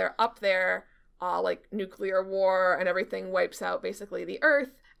 And while they're up there, like nuclear war and everything wipes out basically the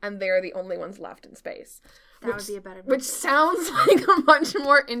Earth, and they're the only ones left in space. That would be a better movie. Which sounds like a much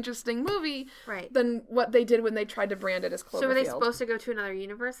more interesting movie, right, than what they did when they tried to brand it as Cloverfield. So were they supposed to go to another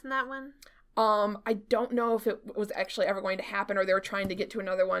universe in that one? I don't know if it was actually ever going to happen, or they were trying to get to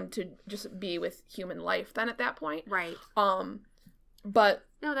another one to just be with human life then at that point. Right. But...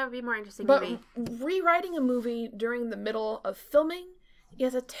 No, that would be a more interesting movie. But rewriting a movie during the middle of filming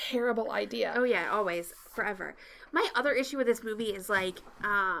is a terrible idea. Oh yeah, always. Forever. My other issue with this movie is like,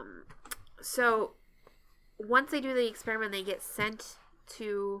 so once they do the experiment, they get sent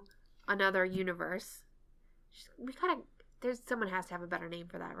to another universe. Someone has to have a better name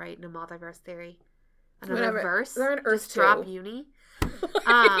for that, right? In a multiverse theory. Another verse. They're in Earth 2. Drop uni.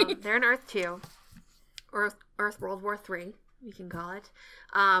 They're in Earth 2. Earth World War 3, you can call it.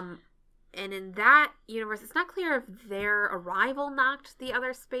 And in that universe, it's not clear if their arrival knocked the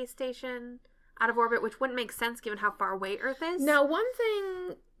other space station out of orbit, which wouldn't make sense given how far away Earth is. Now, one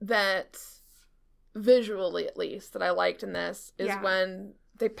thing that, visually at least, that I liked in this is when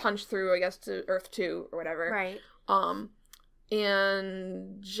they punch through, I guess, to Earth 2 or whatever. Right.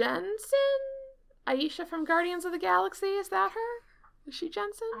 And Jensen? Aisha from Guardians of the Galaxy, is that her? Is she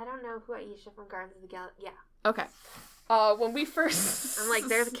Jensen? I don't know who Aisha from Guardians of the Galaxy... Yeah. Okay. When we first... I'm like,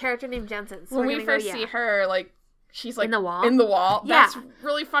 there's a character named Jensen. So when we first see her, like, she's like... In the wall? In the wall. Yeah. That's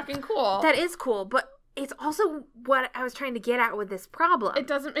really fucking cool. That is cool, but it's also what I was trying to get at with this problem. It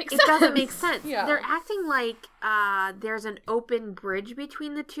doesn't make sense. It doesn't make sense. Yeah. They're acting like there's an open bridge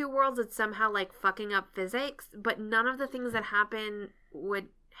between the two worlds that's somehow, like, fucking up physics, but none of the things that happen would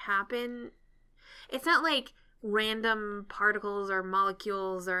happen. It's not like random particles or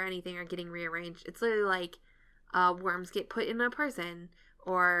molecules or anything are getting rearranged. It's literally like worms get put in a person,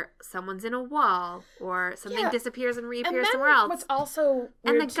 or someone's in a wall, or something disappears and reappears somewhere else. What's also weird,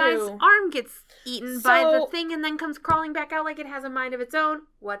 and the guy's arm gets eaten by the thing and then comes crawling back out like it has a mind of its own.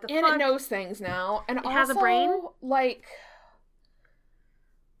 What the fuck? And it knows things now. And it has a brain? Like,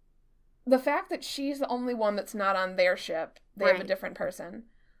 the fact that she's the only one that's not on their ship, they have a different person.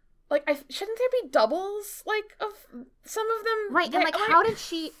 Like, shouldn't there be doubles, like, of some of them? Right, and, like, how did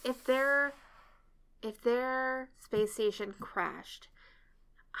she, if their space station crashed,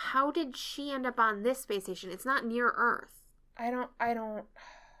 how did she end up on this space station? It's not near Earth. I don't...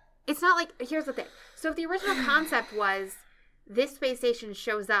 It's not like, here's the thing. So if the original concept was this space station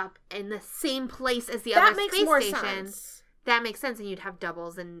shows up in the same place as the other space station, that makes sense, and you'd have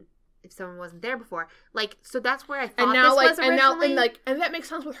doubles, and if someone wasn't there before. Like, so that's where I thought was originally. And that makes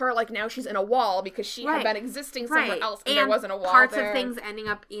sense with her, like, now she's in a wall because she had been existing somewhere else and there wasn't a wall parts there. of things ending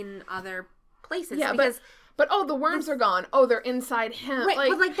up in other places. Yeah, because but the worms are gone. Oh, they're inside him. Right,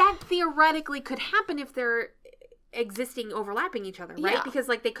 but, like, that theoretically could happen if they're existing overlapping each other, right? Yeah. Because,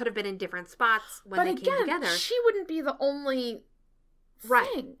 like, they could have been in different spots when they came together. She wouldn't be the only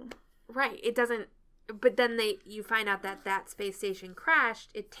thing. Right. It doesn't... But then you find out that space station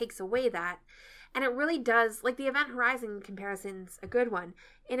crashed. It takes away that. And it really does... Like, the Event Horizon comparison's a good one.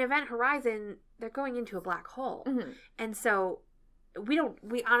 In Event Horizon, they're going into a black hole. Mm-hmm. And so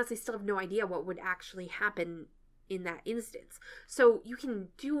we honestly still have no idea what would actually happen in that instance. So you can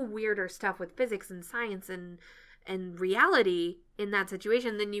do weirder stuff with physics and science and and reality in that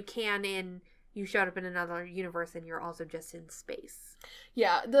situation than you can in you showed up in another universe and you're also just in space.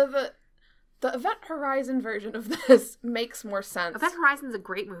 Yeah, the Event Horizon version of this makes more sense. Event Horizon's a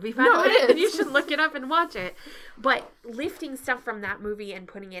great movie, by the way. It is. You should look it up and watch it. But lifting stuff from that movie and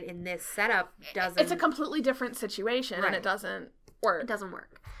putting it in this setup doesn't... It's a completely different situation, and it doesn't work. It doesn't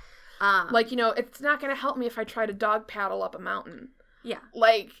work. It's not going to help me if I try to dog paddle up a mountain. Yeah.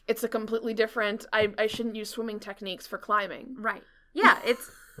 It's a completely different... I shouldn't use swimming techniques for climbing. Right. Yeah,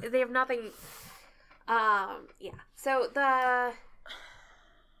 they have nothing... So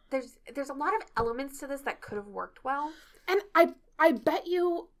There's a lot of elements to this that could have worked well. And I bet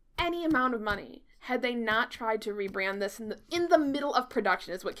you any amount of money, had they not tried to rebrand this in the middle of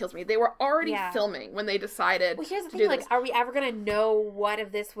production, is what kills me. They were already filming when they decided Well, here's the thing, are we ever going to know what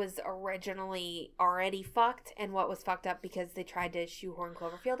if this was originally already fucked and what was fucked up because they tried to shoehorn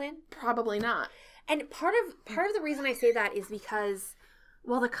Cloverfield in? Probably not. And part of the reason I say that is because,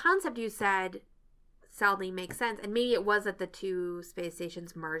 well, the concept you said sadly makes sense, and maybe it was that the two space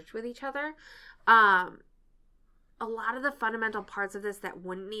stations merged with each other. A lot of the fundamental parts of this that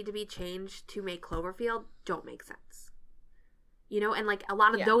wouldn't need to be changed to make Cloverfield don't make sense. And a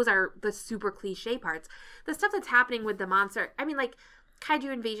lot of those are the super cliche parts. The stuff that's happening with the monster, I mean,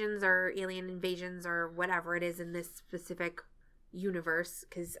 kaiju invasions or alien invasions or whatever it is in this specific universe,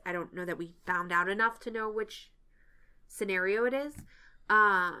 because I don't know that we found out enough to know which scenario it is.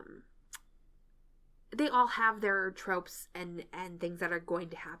 They all have their tropes and things that are going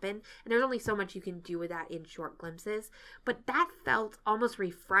to happen. And there's only so much you can do with that in short glimpses. But that felt almost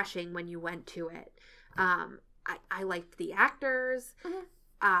refreshing when you went to it. I liked the actors.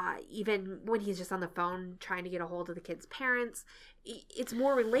 Mm-hmm. Even when he's just on the phone trying to get a hold of the kid's parents. It's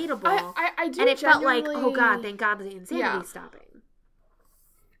more relatable. I do. And it felt like, oh God, thank God the insanity's stopping.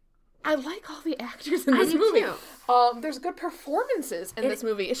 I like all the actors in this movie. Too. There's good performances in this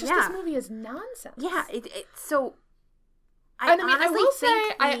movie. It's just this movie is nonsense. Yeah, I will say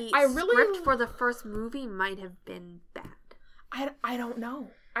I really script for the first movie might have been bad. I don't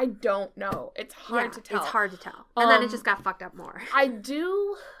know. It's hard to tell. It's hard to tell. And then it just got fucked up more. I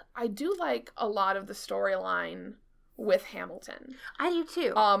do like a lot of the storyline with Hamilton. I do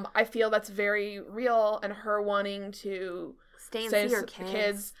too. I feel that's very real, and her wanting to stay and see her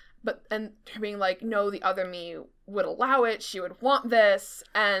kids. And her being like, no, the other me would allow it. She would want this.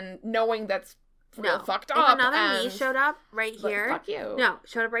 And knowing that's real fucked up. If another me showed up right here. Fuck you. No,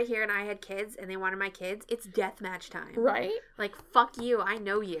 showed up right here and I had kids and they wanted my kids. It's deathmatch time. Right? Fuck you. I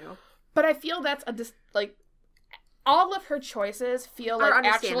know you. But I feel that's all of her choices feel like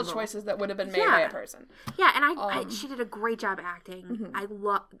actual choices that would have been made by a person. Yeah, and she did a great job acting.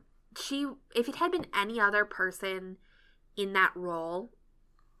 Mm-hmm. If it had been any other person in that role,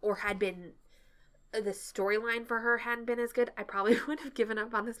 or had been, the storyline for her hadn't been as good, I probably would have given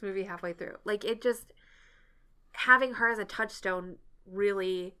up on this movie halfway through. Having her as a touchstone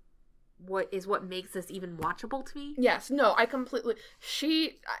really what makes this even watchable to me. Yes, no, I completely,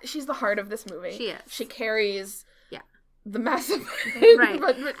 she's the heart of this movie. She is. She carries the massive right.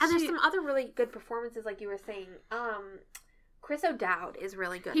 but there's some other really good performances, like you were saying. Chris O'Dowd is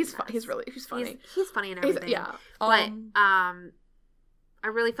really good. He's funny. He's funny. He's funny and everything. But I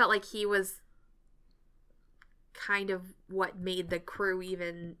really felt like he was kind of what made the crew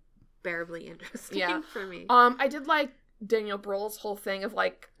even bearably interesting for me. I did like Daniel Bruhl's whole thing of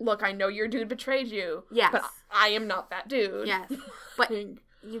look, I know your dude betrayed you. Yes. But I am not that dude. Yes. But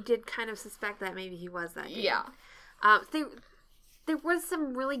you did kind of suspect that maybe he was that dude. Yeah. There was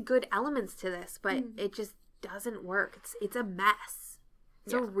some really good elements to this, but it just doesn't work. It's a mess.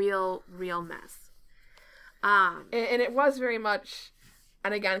 It's a real mess. And it was very much...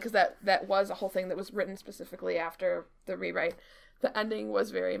 And again, because that was a whole thing that was written specifically after the rewrite, the ending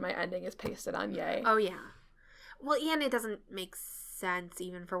was my ending is pasted on yay. Oh, yeah. Well, and it doesn't make sense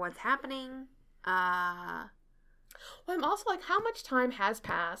even for what's happening. Well, I'm also like, how much time has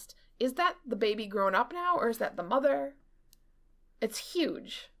passed? Is that the baby grown up now, or is that the mother? It's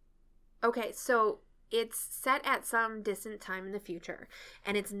huge. Okay, so it's set at some distant time in the future,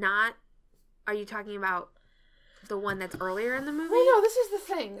 and it's not... Are you talking about... the one that's earlier in the movie? Well, no, this is the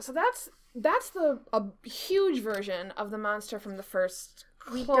thing. So that's a huge version of the monster from the first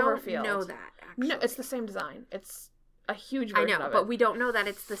Cloverfield. We don't know that, actually. No, it's the same design. It's a huge version of it. But we don't know that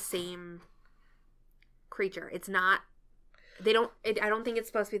it's the same creature. It's not... I don't think it's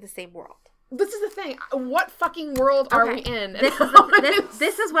supposed to be the same world. This is the thing. What fucking world are we in? This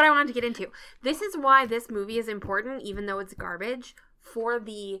is what I wanted to get into. This is why this movie is important, even though it's garbage, for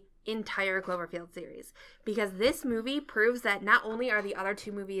the entire Cloverfield series. Because this movie proves that not only are the other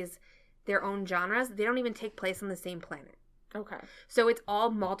two movies their own genres, they don't even take place on the same planet. Okay. So it's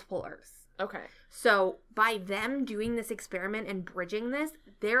all multiple Earths. Okay. So by them doing this experiment and bridging this,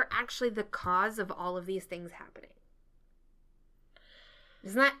 they're actually the cause of all of these things happening.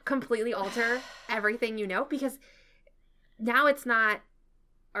 Doesn't that completely alter everything you know? Because now it's not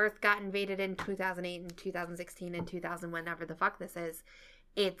Earth got invaded in 2008 and 2016 and 2000, whenever the fuck this is.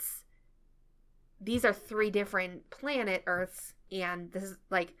 It's, these are 3 different planet Earths, and this is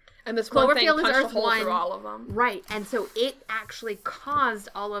like, and this Cloverfield is Earth 1 through all of them, right? And so it actually caused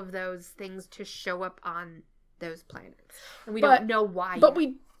all of those things to show up on those planets, and we don't know why. But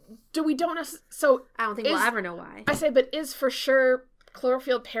yet. we don't know. So I don't think we'll ever know why. I say, but is for sure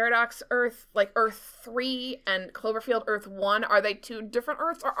Cloverfield Paradox Earth, like Earth 3 and Cloverfield Earth 1, are they 2 different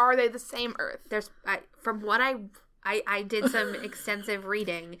Earths, or are they the same Earth? From what I did some extensive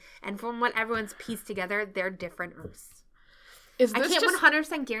reading, and from what everyone's pieced together, they're different Earths. I can't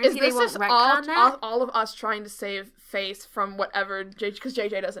 100% guarantee they won't retcon that. All of us trying to save face from whatever, because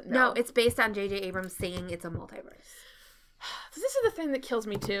JJ doesn't know. No, it's based on J.J. Abrams saying it's a multiverse. This is the thing that kills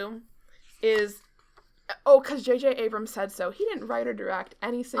me too, is, because J.J. Abrams said so. He didn't write or direct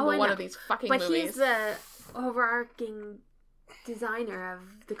any single one of these fucking movies. But he's the overarching designer of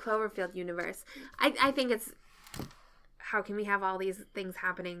the Cloverfield universe. I think it's, how can we have all these things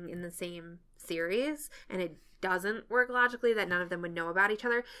happening in the same series, and it doesn't work logically, that none of them would know about each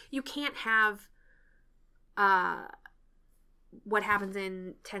other? You can't have what happens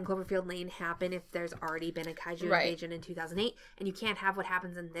in 10 Cloverfield Lane happen if there's already been a kaiju invasion in 2008, and you can't have what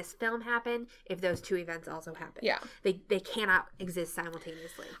happens in this film happen if those 2 events also happen. Yeah. They cannot exist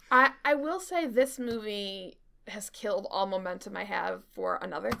simultaneously. I will say this movie has killed all momentum I have for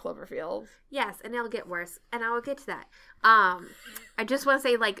another Cloverfield. Yes, and it'll get worse, and I will get to that. I just want to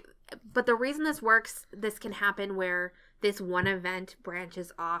say, like, but the reason this works, this can happen where this one event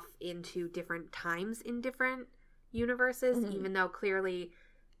branches off into different times in different universes, even though clearly,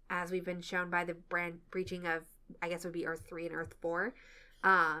 as we've been shown by the brand breaching of, I guess it would be Earth 3 and Earth 4,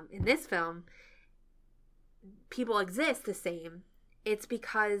 in this film, people exist the same. It's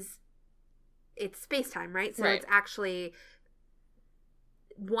because it's space-time, right? So it's actually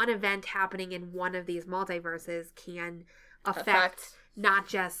one event happening in one of these multiverses can affect not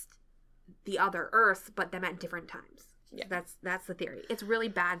just the other Earths, but them at different times. Yeah. So that's the theory. It's really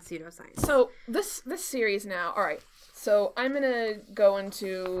bad pseudoscience. So this series now, all right. So I'm going to go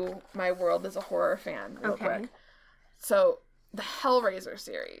into my world as a horror fan real quick. So the Hellraiser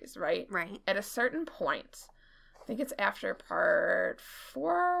series, right? Right. At a certain point, I think it's after part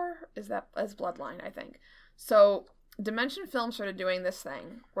 4, is Bloodline, I think. So Dimension Films started doing this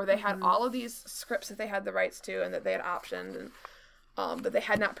thing where they had all of these scripts that they had the rights to and that they had optioned and that they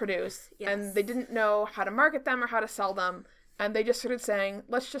had not produced, and they didn't know how to market them or how to sell them, and they just started saying,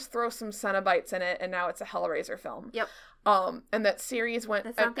 let's just throw some Cenobites in it, and now it's a Hellraiser film. Yep. And that series went...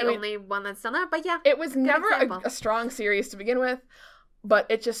 That's not the only one that's done that, but yeah. It was never a strong series to begin with, but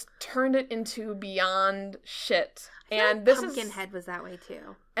it just turned it into beyond shit. And this Pumpkinhead was that way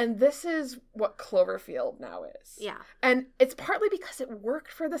too. And this is what Cloverfield now is. Yeah. And it's partly because it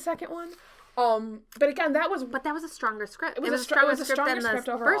worked for the second one. But again, that was a stronger script. It was a stronger script than the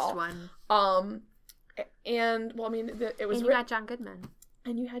first one. And well, I mean, it was. And you got John Goodman.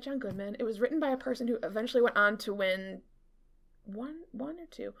 And you had John Goodman. It was written by a person who eventually went on to win one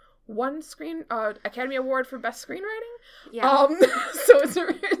Academy Award for Best Screenwriting. Yeah. So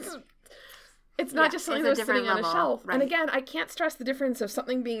it's not just something that was sitting on a shelf. Right. And again, I can't stress the difference of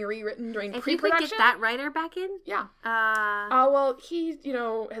something being rewritten during pre-production. If you could get that writer back in? Yeah. Well, he,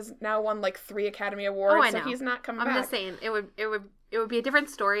 has now won like 3 Academy Awards, I know. So he's not coming back. I'm just saying, it would be a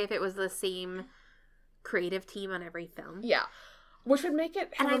different story if it was the same creative team on every film. Yeah. Which would make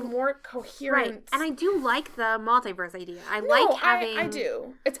it have a more coherent... Right. And I do like the multiverse idea. I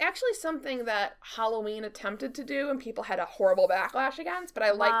do. It's actually something that Halloween attempted to do and people had a horrible backlash against, but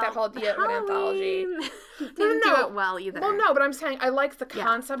I like that whole idea of an anthology. Didn't do it well either. Well, no, but I'm saying I like the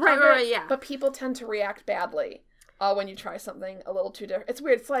concept of it, but people tend to react badly when you try something a little too different. It's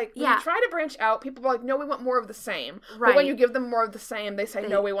weird. It's like, when you try to branch out, people are like, no, we want more of the same. Right. But when you give them more of the same, they say,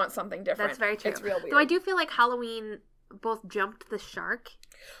 no, we want something different. That's very true. It's real weird. Though I do feel like Halloween both jumped the shark.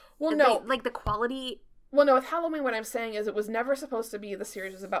 Well, no. The quality... Well, no, with Halloween, what I'm saying is it was never supposed to be the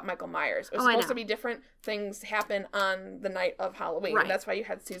series was about Michael Myers. It was supposed to be different things happen on the night of Halloween. Right. And that's why you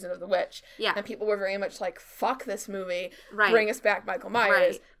had Season of the Witch. Yeah. And people were very much like, fuck this movie. Right. Bring us back Michael Myers.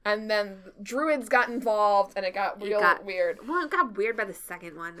 Right. And then Druids got involved and it got weird. Well, it got weird by the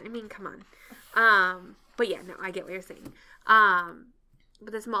second one. I mean, come on. But yeah, no, I get what you're saying.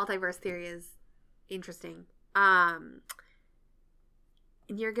 But this multiverse theory is interesting.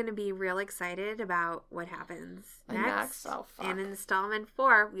 And you're going to be real excited about what happens next. Oh, fuck. And in installment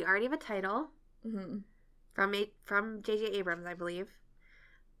 4, we already have a title. Mm-hmm. From J.J. Abrams, I believe.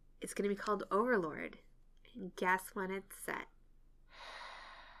 It's going to be called Overlord. And guess when it's set?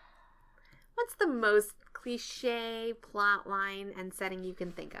 What's the most cliche plot line and setting you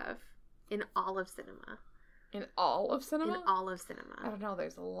can think of in all of cinema? In all of cinema? In all of cinema. I don't know.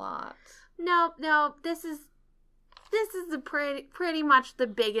 There's a lot. No. This is pretty much the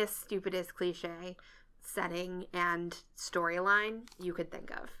biggest, stupidest cliche setting and storyline you could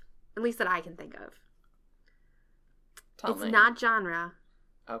think of. At least that I can think of. It's not genre.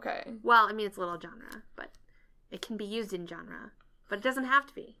 Okay. Well, I mean, it's a little genre, but it can be used in genre. But it doesn't have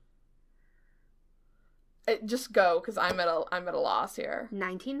to be. Just go, because I'm at a loss here.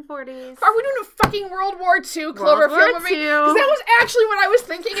 1940s. Are we doing a fucking World War II Cloverfield movie? Because that was actually what I was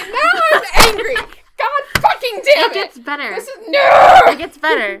thinking, and now I'm angry. God fucking damn it! It gets better. No! It gets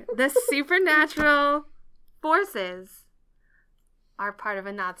better. The supernatural forces are part of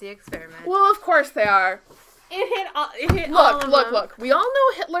a Nazi experiment. Well, of course they are. It hit all of them. Look. We all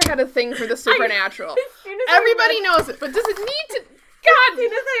know Hitler had a thing for the supernatural. Everybody knows it, but does it need to... God! As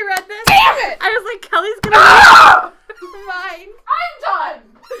soon as I read this... Damn it! I was like, Kelly's gonna... Fine. I'm done!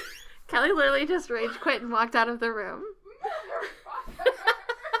 Kelly literally just rage quit and walked out of the room.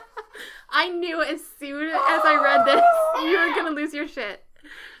 I knew as soon as I read this, you were gonna lose your shit.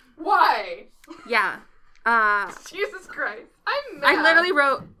 Why? Yeah. Jesus Christ. I'm mad. I literally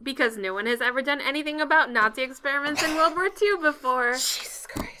wrote, because no one has ever done anything about Nazi experiments in World War II before. Jesus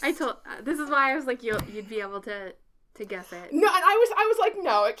Christ. I told, this is why I was like, you'd be able to guess it. No, and I was like,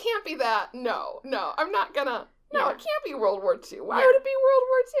 no, it can't be that. No, I'm not gonna. No, It can't be World War II. Why would it be World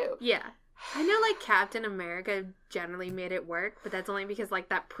War II? Yeah. I know, like, Captain America generally made it work, but that's only because, like,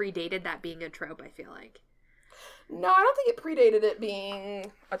 that predated that being a trope, I feel like. No, I don't think it predated it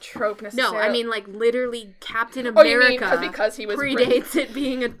being a trope necessarily. No, I mean, like, literally Captain America because he was predates it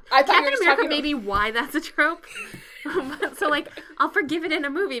being a... Captain America may be why that's a trope. So, like, I'll forgive it in a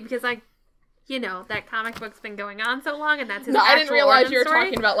movie because, like, you know, that comic book's been going on so long and that's his actual I didn't realize you were story.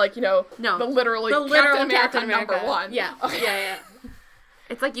 talking about, like, you know, the literal Captain America #1. Yeah.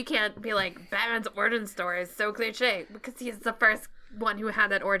 It's like you can't be like, Batman's origin story is so cliche because he's the first one who had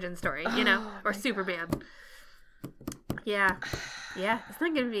that origin story, you know? Or Superman. God. Yeah. Yeah. It's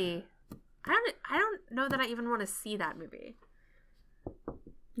not gonna be... I don't know that I even want to see that movie.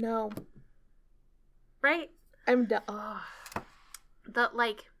 No. Right? I'm done.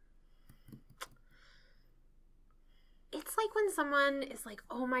 It's like when someone is like,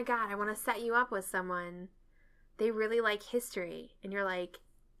 oh my god, I want to set you up with someone. They really like history. And you're like,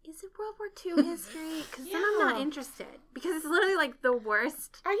 is it World War II history? Because then I'm not interested. Because it's literally like the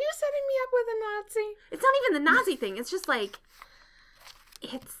worst. Are you setting me up with a Nazi? It's not even the Nazi thing. It's just like,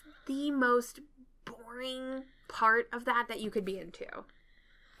 it's the most boring part of that you could be into.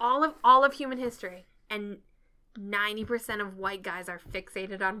 All of human history. And 90% of white guys are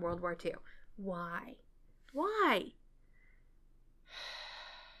fixated on World War II. Why?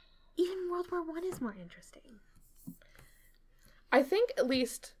 Even World War I is more interesting. I think at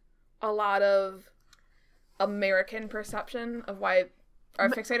least a lot of American perception of why are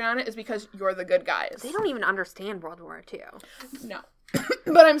fixated on it is because you're the good guys. They don't even understand World War II. No.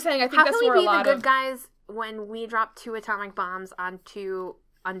 But I'm saying I think that's where a lot of... How can we be the good guys when we dropped 2 atomic bombs on 2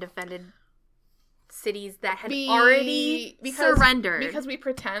 undefended cities that had already surrendered? Because we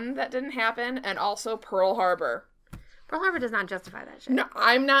pretend that didn't happen, and also Pearl Harbor. Pearl Harbor does not justify that shit. No,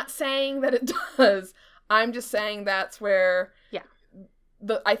 I'm not saying that it does. I'm just saying that's where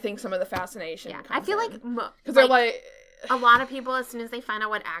I think some of the fascination comes I feel in. like... Because they're like... A lot of people, as soon as they find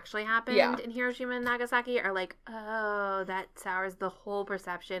out what actually happened in Hiroshima and Nagasaki, are like, oh, that sours the whole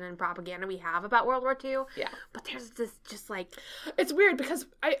perception and propaganda we have about World War II. Yeah. But there's this just like... It's weird because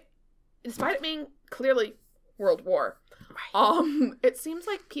despite it being clearly World War, it seems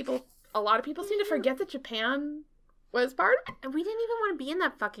like a lot of people seem to forget that Japan was part of it. And we didn't even want to be in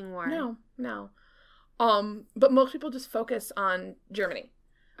that fucking war. No. But most people just focus on Germany.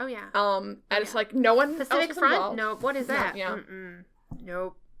 Oh, yeah. And it's like no one Pacific else Front? involved. No, what is that? No, yeah.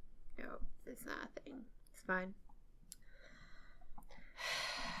 Nope. It's not a thing. It's fine.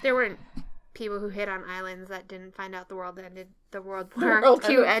 There weren't people who hid on islands that didn't find out the world ended. The World War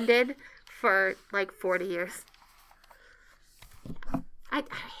II ended for like 40 years. I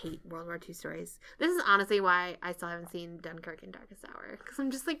hate World War II stories. This is honestly why I still haven't seen Dunkirk and Darkest Hour. Because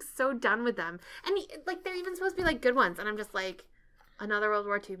I'm just like so done with them. And like they're even supposed to be like good ones. And I'm just like, another World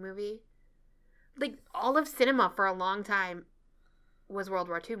War II movie? Like all of cinema for a long time was World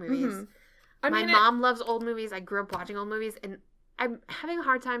War II movies. Mm-hmm. My mom loves old movies. I grew up watching old movies. And I'm having a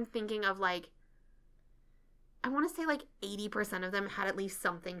hard time thinking of, like, I want to say, like, 80% of them had at least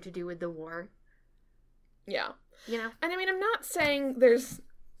something to do with the war. Yeah. You know? And I mean, I'm not saying there's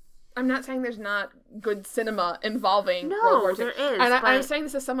not good cinema involving World War II. There is. And I'm saying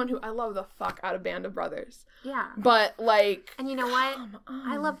this as someone who, I love the fuck out of Band of Brothers. Yeah. But, like... And you know what?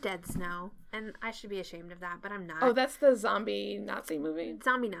 I love Dead Snow. And I should be ashamed of that, but I'm not. Oh, that's the zombie Nazi movie?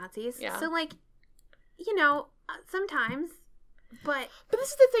 Zombie Nazis. Yeah. So, like, you know, sometimes... But this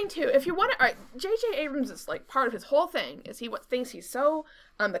is the thing, too. If you want to... All right, J.J. Abrams is, like, part of his whole thing is he thinks he's so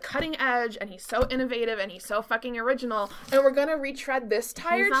on the cutting edge, and he's so innovative, and he's so fucking original, and we're gonna retread this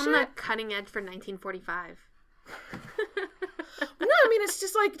tired shit. He's on the cutting edge for 1945. No, I mean, it's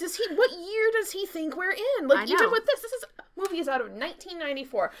just like, what year does he think we're in? Like, even with this movie is out of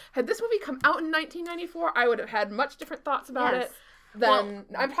 1994. Had this movie come out in 1994, I would have had much different thoughts about it than...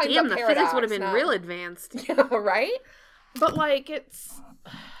 I'm talking about Paradox, the physics would have been real advanced. Yeah, right? But, like, it's...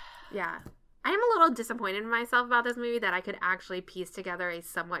 Yeah. I am a little disappointed in myself about this movie that I could actually piece together a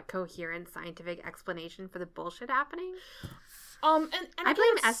somewhat coherent scientific explanation for the bullshit happening. And I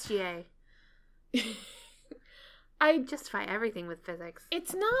blame SGA. I justify everything with physics.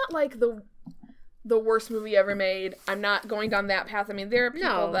 It's not, like, the worst movie ever made. I'm not going down that path. I mean, there are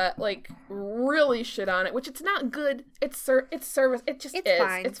people that, like, really shit on it, which it's not good. It's service. It just is.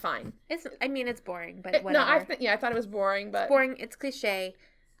 Fine. It's fine. It's boring, but whatever. No, I thought it was boring, but... It's boring. It's cliche.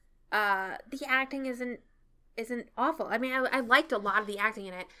 The acting isn't awful. I mean, I liked a lot of the acting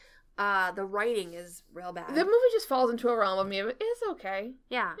in it. The writing is real bad. The movie just falls into a realm of me. It's okay.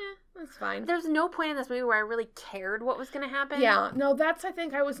 Yeah. That's fine. There's no point in this movie where I really cared what was going to happen. Yeah. No, I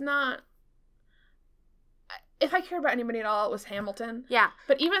think I was not... If I cared about anybody at all, it was Hamilton. Yeah.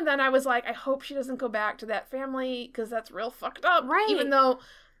 But even then, I was like, I hope she doesn't go back to that family, because that's real fucked up. Right. Even though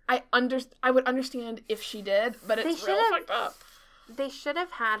I would understand if she did, but it's real fucked up. They should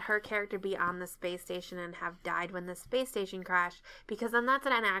have had her character be on the space station and have died when the space station crashed, because then that's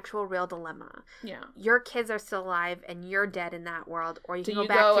an actual real dilemma. Yeah. Your kids are still alive and you're dead in that world, or you can go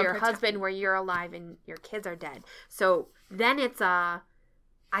back to your husband where you're alive and your kids are dead. So then it's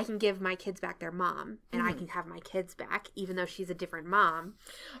I can give my kids back their mom, and I can have my kids back, even though she's a different mom.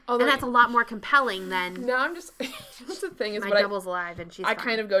 And that's a lot more compelling than... No, I'm just... That's the thing is... My double's alive, and she's fine.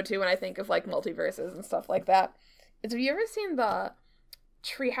 kind of go to when I think of, like, multiverses and stuff like that. Have you ever seen the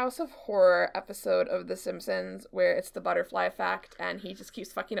Treehouse of Horror episode of The Simpsons where it's the butterfly effect and he just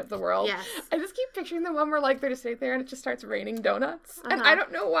keeps fucking up the world? Yes. I just keep picturing the one where, like, they're just sitting there and it just starts raining donuts. And I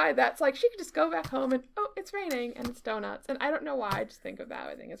don't know why that's, like, she could just go back home and, oh, it's raining and it's donuts. And I don't know why. I just think of that.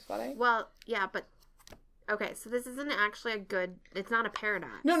 I think it's funny. Well, yeah, but... Okay, so this isn't actually a good... It's not a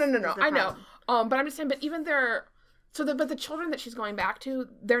paradox. No. I know. But I'm just saying, but even their... But the children that she's going back to,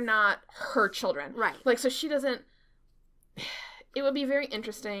 they're not her children. Right. Like, so she doesn't... It would be very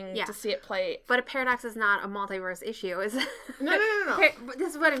interesting to see it play. But a paradox is not a multiverse issue. No. But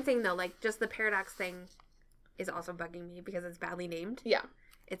this is what I'm saying, though. Like, just the paradox thing is also bugging me because it's badly named. Yeah.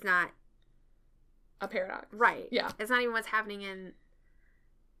 It's not... A paradox. Right. Yeah. It's not even what's happening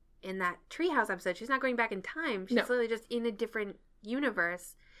in that treehouse episode. She's not going back in time. She's literally just in a different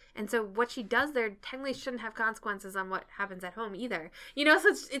universe. And so what she does there technically shouldn't have consequences on what happens at home either. You know, so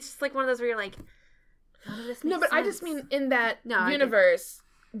it's just like one of those where you're like... No, but sense. I just mean in that universe,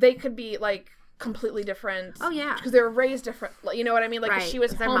 they could be, like, completely different. Oh, yeah. Because they were raised different. You know what I mean? Like, if she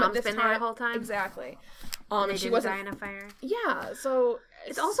was home at this been time. there the whole time? Exactly. And she wasn't die in a fire. Yeah, so...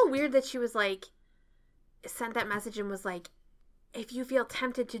 It's also weird that she was, like, sent that message and was like, if you feel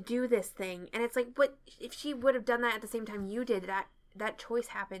tempted to do this thing. And it's like, what if she would have done that at the same time you did? That choice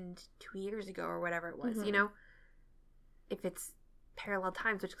happened 2 years ago or whatever it was, you know? If it's parallel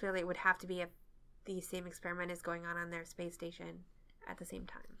times, which clearly it would have to be if the same experiment is going on their space station at the same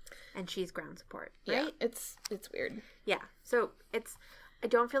time. And she's ground support, right? Yeah, it's weird. Yeah. So I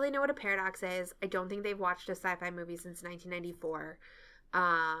don't really know what a paradox is. I don't think they've watched a sci-fi movie since 1994.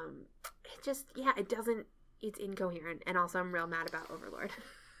 It's incoherent. And also I'm real mad about Overlord.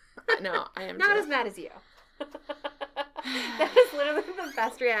 No, I am not as mad as you. That is literally the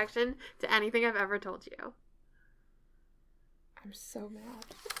best reaction to anything I've ever told you. I'm so mad.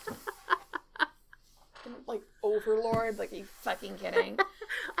 Like, Overlord? Like, are you fucking kidding?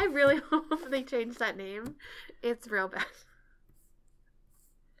 I really hope they change that name. It's real bad.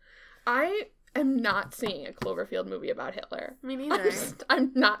 I am not seeing a Cloverfield movie about Hitler. Me neither.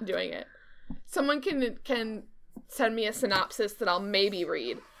 I'm not doing it. Someone can send me a synopsis that I'll maybe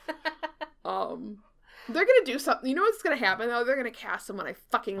read. They're gonna do something. You know what's gonna happen, though? They're gonna cast someone I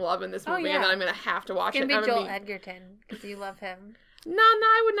fucking love in this movie, and then I'm gonna have to watch it. It's gonna be Joel Edgerton, because you love him. No,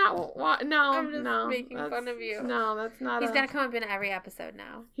 I would not want... No, I'm just making fun of you. No, that's not He's got to come up in every episode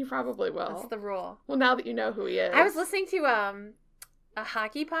now. He probably will. That's the rule. Well, now that you know who he is. I was listening to a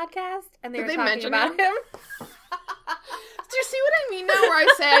hockey podcast, and they were talking about him. Do you see what I mean now, where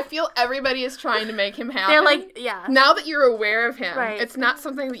I say I feel everybody is trying to make him happen? They're like, yeah. Now that you're aware of him, right. It's not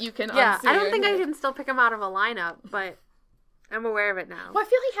something that you can unsee. I don't think I can still pick him out of a lineup, but I'm aware of it now. Well, I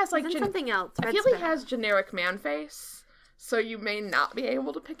feel he has, like... something else. I feel he has generic man face. So you may not be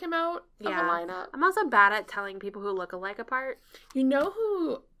able to pick him out of a lineup. I'm also bad at telling people who look alike apart. You know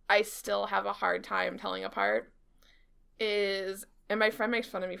who I still have a hard time telling apart is, and my friend makes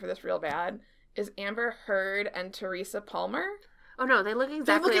fun of me for this real bad, is Amber Heard and Teresa Palmer. Oh no, they look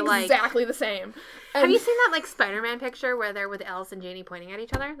exactly alike. Exactly the same. And have you seen that like Spider-Man picture where they're with Alice and Janie pointing at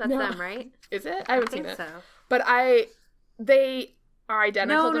each other? That's them, right? Is it? I haven't seen it. So. But they are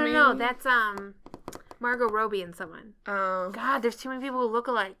identical to me. No, that's Margot Robbie and someone. Oh. God, there's too many people who look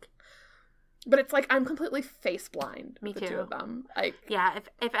alike. But it's like I'm completely face blind. Me with too. The two of them. Like, yeah,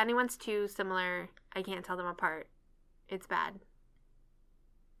 if anyone's too similar, I can't tell them apart. It's bad.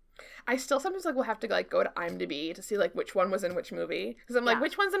 I still sometimes like will have to like go to IMDb to see like which one was in which movie because I'm like,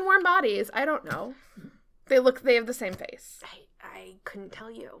 which one's in Warm Bodies? I don't know. They have the same face. I couldn't tell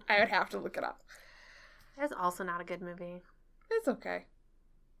you. I would have to look it up. That's also not a good movie. It's okay.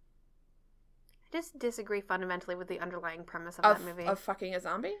 I just disagree fundamentally with the underlying premise of that movie. Of fucking a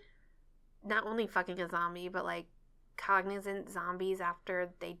zombie? Not only fucking a zombie, but like cognizant zombies after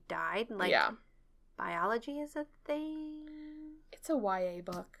they died. Like, biology is a thing. It's a YA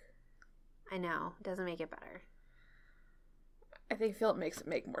book. I know. It doesn't make it better. I feel it makes it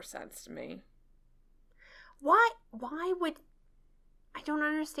make more sense to me. Why would... I don't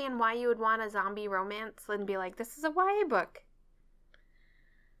understand why you would want a zombie romance and be like, this is a YA book.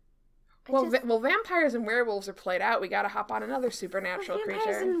 Well, vampires and werewolves are played out. We gotta hop on another supernatural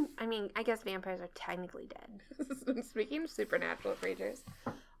creature. I guess vampires are technically dead. Speaking of supernatural creatures,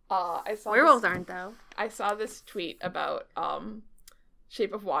 I saw werewolves aren't though. I saw this tweet about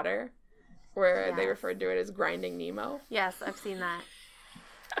Shape of Water, where they referred to it as grinding Nemo. Yes, I've seen that,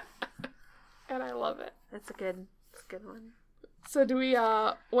 and I love it. It's a good one. So, do we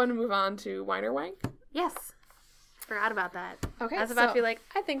want to move on to Wine or Wank? Yes. Forgot about that. Okay. I was about to be like,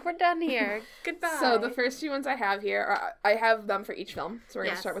 I think we're done here. Goodbye. So the first few ones I have here, I have them for each film. So we're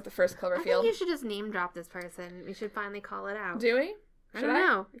going to start with the first Cloverfield. I think you should just name drop this person. We should finally call it out. Do we? I don't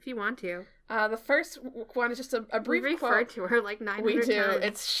know, if you want to. The first one is just a brief quote. We referred to her like 900 times. We do.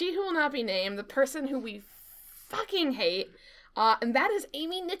 It's She Who Will Not Be Named, the person who we fucking hate, and that is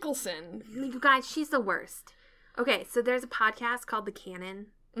Amy Nicholson. You guys, she's the worst. Okay, so there's a podcast called The Canon,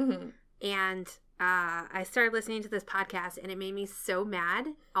 and I started listening to this podcast, and it made me so mad,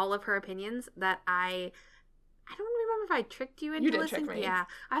 all of her opinions, that I don't remember if I tricked you into listening. You did trick me. Yeah.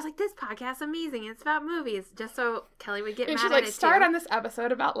 I was like, this podcast's amazing. It's about movies, just so Kelly would get mad at it, too. You should, start on this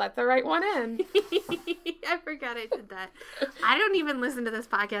episode about Let the Right One In. I forgot I did that. I don't even listen to this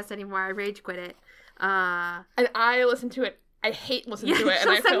podcast anymore. I rage quit it. And I listen to it. I hate listening to it.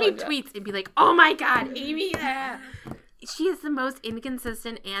 She'll send me tweets and be like, oh my God, Amy. She has the most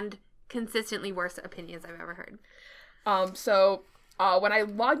inconsistent and consistently worst opinions I've ever heard. So when I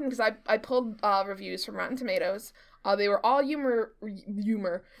logged in, because I pulled reviews from Rotten Tomatoes, they were all user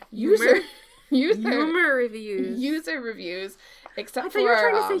reviews, except I thought you were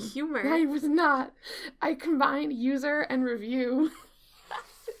trying to say humor. I was not. I combined user and review.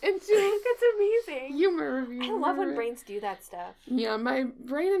 That's amazing. Humor reviews. I love when brains do that stuff. Yeah, my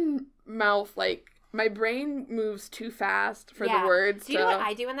brain and mouth, my brain moves too fast for the words. Do you know what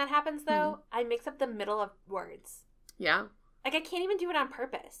I do when that happens, though? I mix up the middle of words. Yeah. Like, I can't even do it on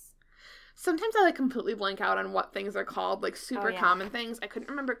purpose. Sometimes I, completely blank out on what things are called, super common things. I couldn't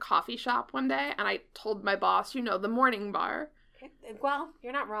remember coffee shop one day, and I told my boss, the morning bar. Well,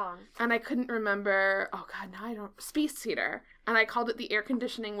 you're not wrong. And I couldn't remember, space heater. And I called it the air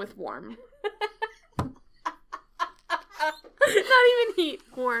conditioning with warm. Not even heat.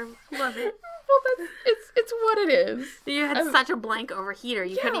 Warm. Love it. Well, it's what it is. You had such a blank over heater.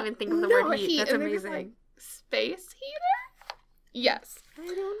 You couldn't even think of the word heat. That's amazing. Space heater? Yes. I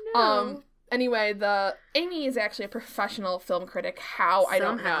don't know. Anyway, Amy is actually a professional film critic. How? I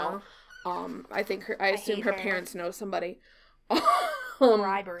don't know. I assume her parents know somebody.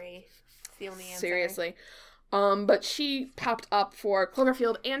 Bribery. It's the only answer. Seriously. But she popped up for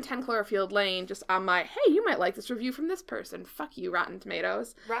Cloverfield and 10 Cloverfield Lane just on my, hey, you might like this review from this person. Fuck you, Rotten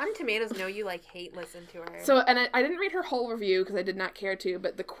Tomatoes. Rotten Tomatoes know you, hate listen to her. So, and I didn't read her whole review because I did not care to,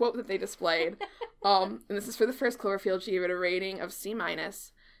 but the quote that they displayed, and this is for the first Cloverfield, she gave it a rating of C-.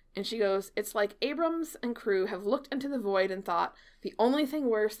 And she goes, "It's like Abrams and crew have looked into the void and thought, the only thing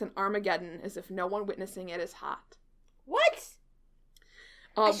worse than Armageddon is if no one witnessing it is hot." What?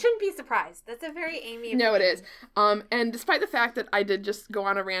 I shouldn't be surprised. That's a very Amy. No, it is. And despite the fact that I did just go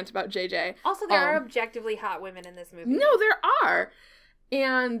on a rant about JJ. Also, there are objectively hot women in this movie. No, there are.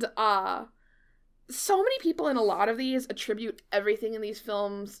 And so many people in a lot of these attribute everything in these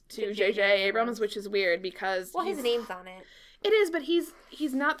films to J.J. Abrams, which is weird because... Well, his name's on it. It is, but he's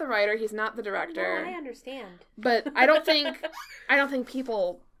not the writer, he's not the director. No, I understand. But I don't think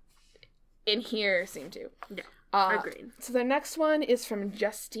people in here seem to. No. Agreed. So the next one is from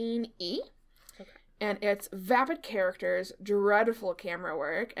Justine E. Okay. And it's vapid characters, dreadful camera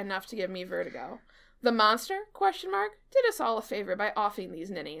work, enough to give me vertigo. The monster, ? Did us all a favor by offing these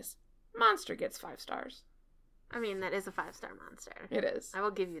ninnies. Monster gets 5 stars. I mean, that is a 5-star monster. It is. I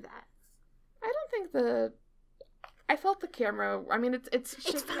will give you that. I don't think I felt the camera... I mean,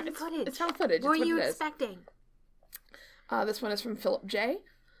 it's found footage. It's found footage. What were you expecting? This one is from Philip J.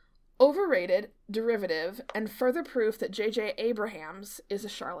 Overrated, derivative, and further proof that J.J. Abrahams is a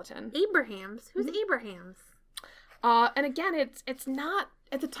charlatan. Abrahams? Who's Abrahams? And again, it's not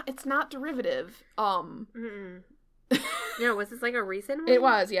it's not derivative. No, was this like a recent one? It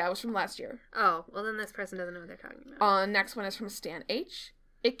was, yeah, it was from last year. Oh, well then this person doesn't know what they're talking about. Next one is from Stan H.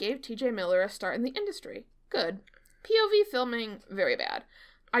 It gave T.J. Miller a start in the industry. Good. POV filming, very bad.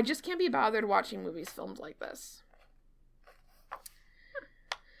 I just can't be bothered watching movies filmed like this.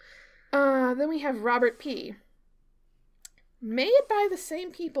 Then we have Robert P. Made by the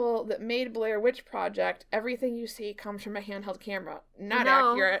same people that made Blair Witch Project, everything you see comes from a handheld camera. Not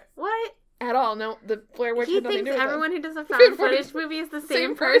accurate. What? At all. No, the Blair Witch had nothing to do with it. He thinks everyone who does a found footage movie is the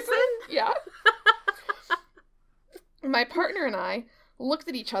same person? Yeah. My partner and I looked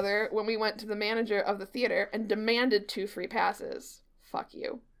at each other when we went to the manager of the theater and demanded 2 free passes. Fuck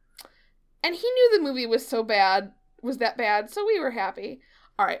you. And he knew the movie was that bad, so we were happy.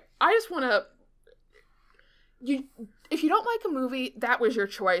 Alright, I just want to... If you don't like a movie, that was your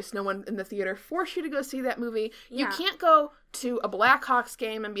choice. No one in the theater forced you to go see that movie. Yeah. You can't go to a Blackhawks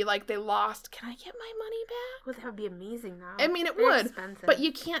game and be like, they lost. Can I get my money back? Well, that would be amazing, though. I mean, it would. Expensive. But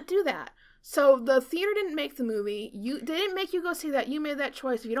you can't do that. So the theater didn't make the movie. They didn't make you go see that. You made that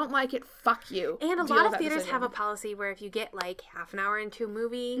choice. If you don't like it, fuck you. And a lot of theaters have a policy where if you get like half an hour into a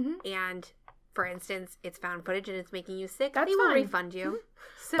movie and... For instance, it's found footage and it's making you sick, they will refund you.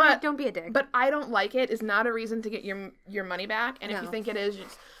 So don't be a dick. But I don't like it is not a reason to get your money back. And if you think it is,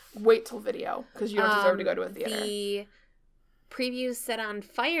 just wait till video because you don't deserve to go to a theater. The previews set on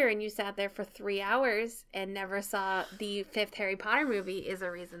fire and you sat there for 3 hours and never saw the 5th Harry Potter movie is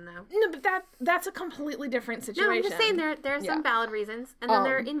a reason, though. No, but that's a completely different situation. No, I'm just saying there are some valid reasons, and then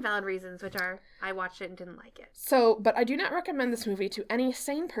there are invalid reasons, which are, I watched it and didn't like it. So, but I do not recommend this movie to any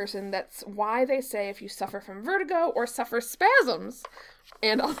sane person. That's why they say if you suffer from vertigo or suffer spasms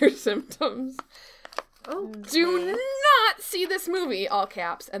and other symptoms, do not see this movie, all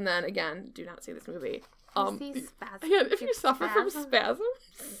caps, and then again, do not see this movie. If you suffer from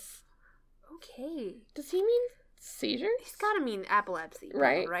spasms. Okay. Does he mean seizures? He's gotta mean epilepsy.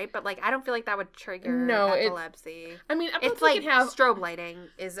 Right? But like, I don't feel like that would trigger epilepsy. Epilepsy it's like can have... strobe lighting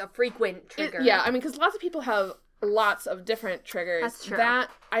is a frequent trigger. Because lots of people have lots of different triggers. That's true. That,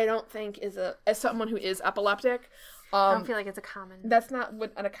 I don't think is as someone who is epileptic... I don't feel like it's a common... That's not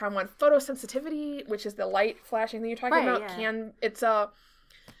what a common one. Photosensitivity, which is the light flashing that you're talking about,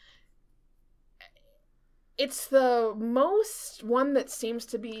 It's the most one that seems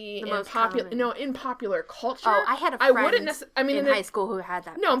to be in popular culture. Oh, I had a friend in high school who had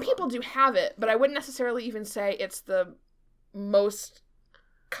that. No, people do have it, but I wouldn't necessarily even say it's the most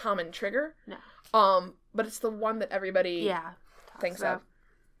common trigger. No. But it's the one that everybody thinks of.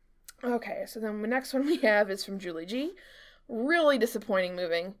 Okay, so then the next one we have is from Julie G. Really disappointing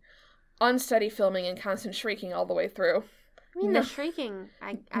movie. Unsteady filming and constant shrieking all the way through. I mean, the shrieking,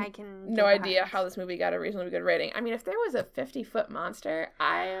 I can... No idea how this movie got a reasonably good rating. I mean, if there was a 50-foot monster,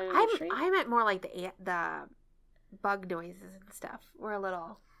 I meant more like the bug noises and stuff were a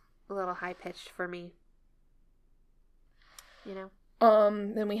little high-pitched for me. You know?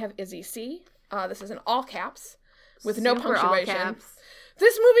 Then we have Izzy C. This is in all caps, with Super no punctuation. All caps.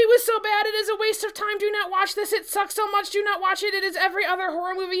 This movie was so bad, it is a waste of time. Do not watch this. It sucks so much. Do not watch it. It is every other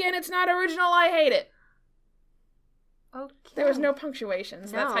horror movie, and it's not original. I hate it. Okay. There was no punctuation,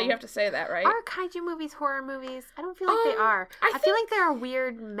 so that's how you have to say that, right? Are kaiju movies horror movies? I don't feel like they are. I feel like they're a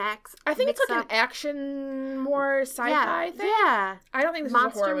weird mix. I think it's like an action, more sci-fi thing. Yeah. I don't think this is a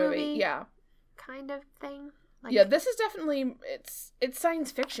horror movie. Yeah. Kind of thing. Like, yeah, this is definitely, it's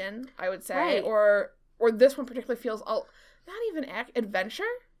science fiction, I would say. Right. Or this one particularly feels not even adventure.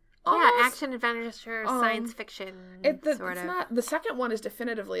 action adventure, science fiction, sort of. Not, the second one is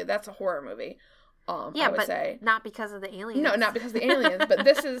definitively, that's a horror movie. I would say. Not because of the aliens. No, not because of the aliens, but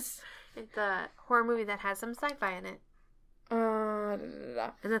this is... It's a horror movie that has some sci-fi in it.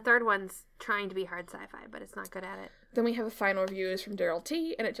 And the third one's trying to be hard sci-fi, but it's not good at it. Then we have a final review is from Daryl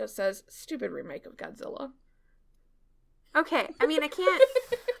T, and it just says, stupid remake of Godzilla. Okay, I mean, I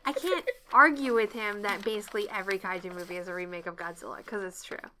can't argue with him that basically every kaiju movie is a remake of Godzilla, because it's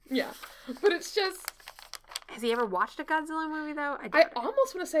true. Yeah, but it's just... Has he ever watched a Godzilla movie, though? I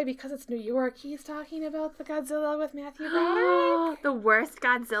almost want to say, because it's New York, he's talking about the Godzilla with Matthew Broderick. The worst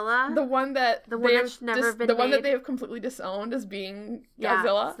Godzilla? The one that's never been made. The one that they have completely disowned as being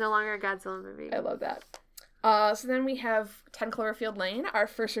Godzilla. Yeah, it's no longer a Godzilla movie. I love that. So then we have 10 Cloverfield Lane. Our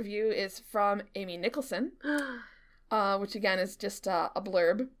first review is from Amy Nicholson, which again is just a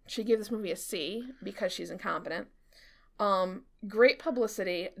blurb. She gave this movie a C because she's incompetent. Great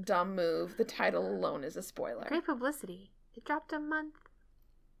publicity, dumb move. The title alone is a spoiler. Great publicity. It dropped a month.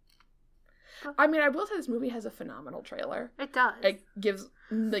 I mean, I will say this movie has a phenomenal trailer. It does. It gives,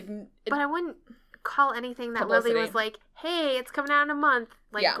 but I wouldn't call anything that publicity. Lily was like, hey, it's coming out in a month,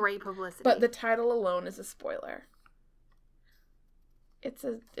 great publicity. But the title alone is a spoiler. It's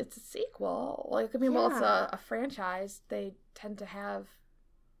a sequel. It's a franchise. They tend to have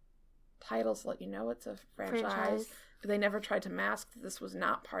titles to let you know it's a franchise. But they never tried to mask that this was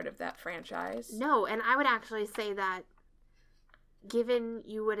not part of that franchise. No, and I would actually say that given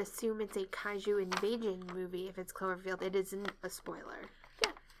you would assume it's a kaiju invasion movie if it's Cloverfield, it isn't a spoiler.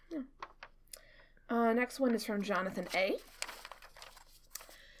 Yeah. Next one is from Jonathan A.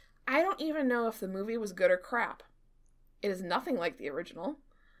 I don't even know if the movie was good or crap. It is nothing like the original.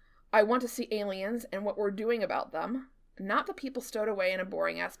 I want to see aliens and what we're doing about them. Not the people stowed away in a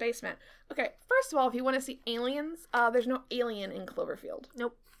boring-ass basement. Okay, first of all, if you want to see aliens, there's no alien in Cloverfield.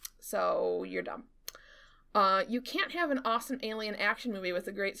 Nope. So, you're dumb. You can't have an awesome alien action movie with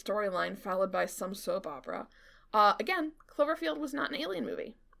a great storyline followed by some soap opera. Again, Cloverfield was not an alien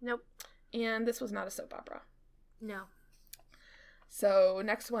movie. Nope. And this was not a soap opera. No. So,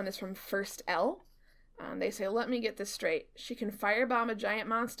 next one is from First L. They say, let me get this straight. She can firebomb a giant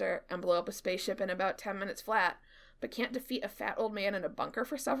monster and blow up a spaceship in about 10 minutes flat, but can't defeat a fat old man in a bunker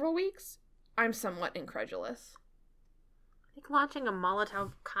for several weeks? I'm somewhat incredulous. I think launching a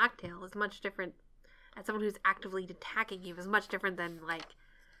Molotov cocktail is much different, as someone who's actively attacking you, is much different than,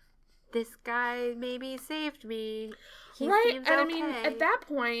 this guy maybe saved me. He seems okay. I mean, at that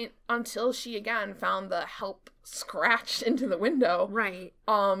point, until she, again, found the help scratched into the window. Right.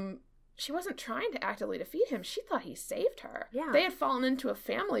 She wasn't trying to actively defeat him. She thought he saved her. Yeah. They had fallen into a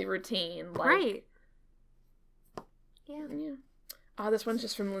family routine. Right. Yeah. This one's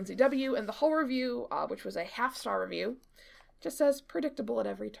just from Lindsay W. And the whole review, which was a half-star review, just says, predictable at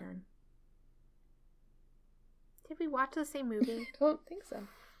every turn. Did we watch the same movie? I don't think so.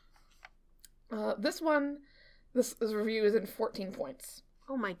 This review is in 14 points.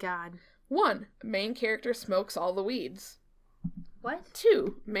 Oh my god. 1. Main character smokes all the weeds. What?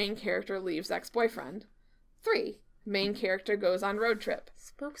 2. Main character leaves ex-boyfriend. 3. Main character goes on road trip.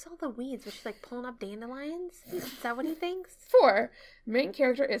 Smokes all the weeds. Was she pulling up dandelions? Is that what he thinks? 4. Main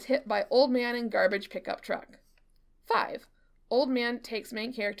character is hit by old man in garbage pickup truck. 5. Old man takes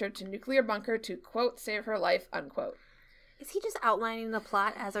main character to nuclear bunker to, quote, save her life, unquote. Is he just outlining the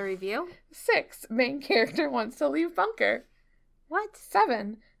plot as a review? 6. Main character wants to leave bunker. What?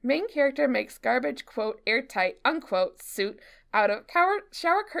 7. Main character makes garbage, quote, airtight, unquote, suit out of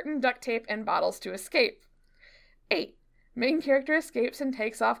shower curtain duct tape and bottles to escape. 8. Main character escapes and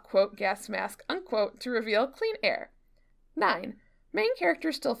takes off, quote, gas mask, unquote, to reveal clean air. 9. Main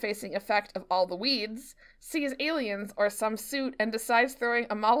character still facing effect of all the weeds, sees aliens or some suit and decides throwing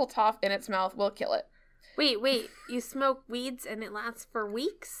a Molotov in its mouth will kill it. Wait, you smoke weeds and it lasts for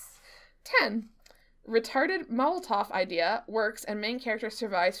weeks? 10. Retarded Molotov idea works and main character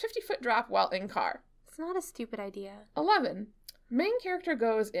survives 50-foot drop while in car. It's not a stupid idea. 11. Main character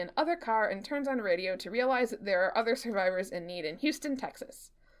goes in other car and turns on radio to realize that there are other survivors in need in Houston,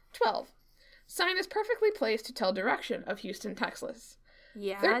 Texas. 12. Sign is perfectly placed to tell direction of Houston, Texas.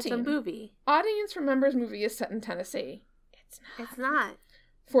 Yeah, 13. It's a movie. Audience remembers movie is set in Tennessee. It's not.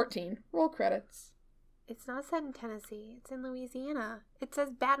 14. Roll credits. It's not set in Tennessee. It's in Louisiana. It says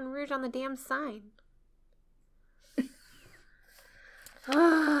Baton Rouge on the damn sign.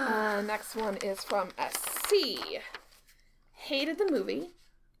 Next one is from SC. Hated the movie.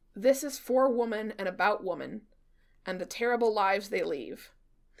 This is for woman and about woman and the terrible lives they leave.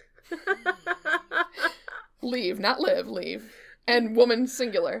 Leave, not live, leave. And woman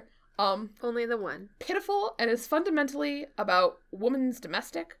singular. Only the one. Pitiful and is fundamentally about woman's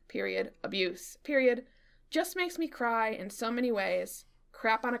domestic, abuse, just makes me cry in so many ways.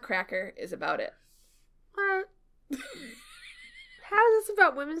 Crap on a Cracker is about it. What? How is this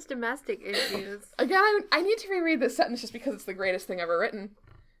about women's domestic issues? Again, I need to reread this sentence just because it's the greatest thing ever written.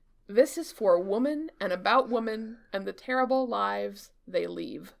 This is for woman and about women and the terrible lives they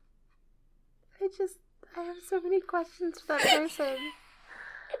leave. I have so many questions for that person.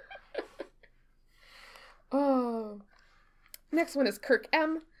 Oh. Next one is Kirk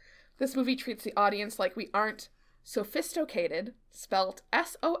M. This movie treats the audience like we aren't sophisticated, spelt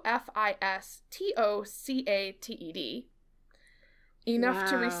Sophistocated, enough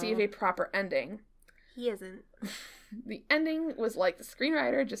to receive a proper ending. He isn't. The ending was like the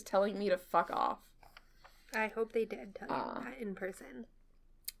screenwriter just telling me to fuck off. I hope they did tell you that in person.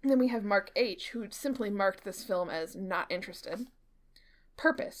 And then we have Mark H., who simply marked this film as not interested.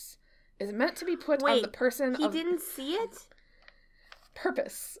 Purpose is meant to be put on the person he didn't see it?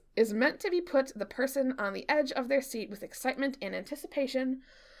 Purpose is meant to be put the person on the edge of their seat with excitement and anticipation,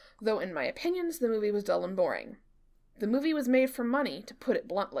 though in my opinions the movie was dull and boring. The movie was made for money, to put it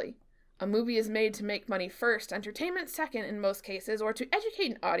bluntly. A movie is made to make money first, entertainment second in most cases, or to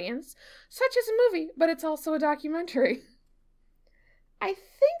educate an audience, such as a movie, but it's also a documentary. I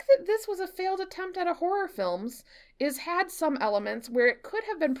think that this was a failed attempt at a horror films, had some elements where it could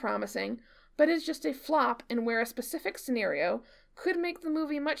have been promising, but is just a flop, and where a specific scenario could make the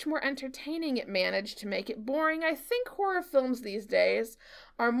movie much more entertaining, it managed to make it boring. I think horror films these days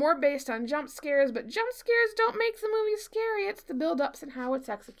are more based on jump scares, but jump scares don't make the movie scary. It's the build-ups and how it's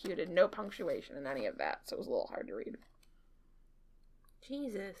executed. No punctuation in any of that, so it was a little hard to read.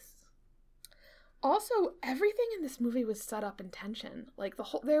 Jesus. Also, everything in this movie was set up in tension. Like,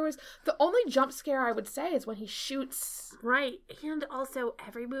 the only jump scare I would say is when he shoots. Right, and also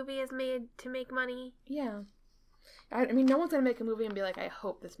every movie is made to make money. Yeah. I mean, no one's gonna make a movie and be like, I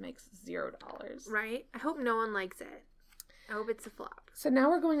hope this makes $0. Right? I hope no one likes it. I hope it's a flop. So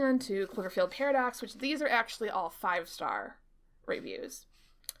now we're going on to Cloverfield Paradox, which these are actually all 5-star reviews.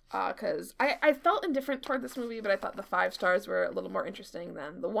 Because I felt indifferent toward this movie, but I thought the 5 stars were a little more interesting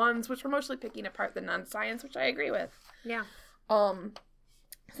than the ones, which were mostly picking apart the non-science, which I agree with. Yeah.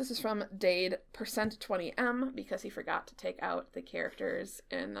 This is from Dade %20M, because he forgot to take out the characters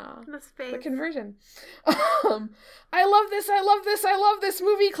in the conversion. I love this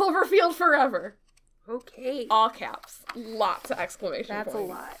movie, Cloverfield Forever. Okay. All caps. Lots of exclamation That's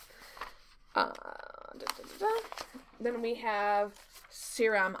points. a lot. Then we have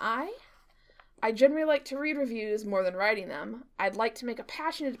Seram I generally like to read reviews more than writing them. I'd like to make a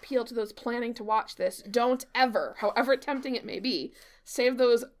passionate appeal to those planning to watch this. Don't ever, however tempting it may be, save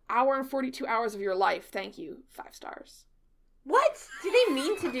those hour and 42 hours of your life. Thank you. 5 stars. What? Do they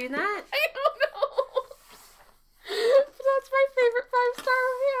mean to do that? I don't know. That's my favorite 5-star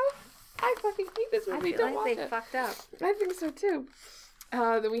review. I fucking hate this movie. I feel like they fucked up. I think so too.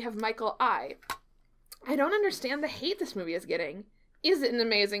 Then we have Michael I. I don't understand the hate this movie is getting. Is it an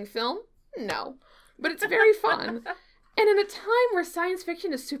amazing film? No. But it's very fun. And in a time where science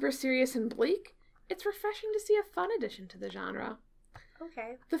fiction is super serious and bleak, it's refreshing to see a fun addition to the genre.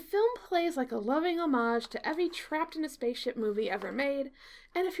 Okay. The film plays like a loving homage to every trapped in a spaceship movie ever made,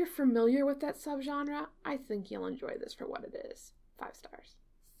 and if you're familiar with that subgenre, I think you'll enjoy this for what it is. 5 stars.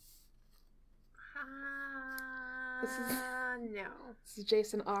 No. This is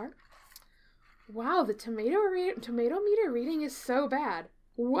Jason R. Wow, the tomato meter reading is so bad.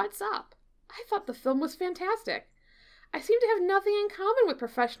 What's up? I thought the film was fantastic. I seem to have nothing in common with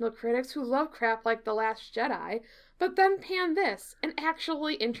professional critics who love crap like The Last Jedi, but then pan this, an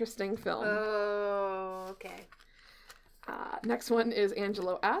actually interesting film. Oh, okay. Next one is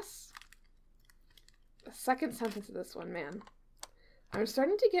Angelo S. The second sentence of this one, man. I'm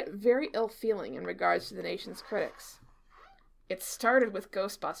starting to get very ill feeling in regards to the nation's critics. It started with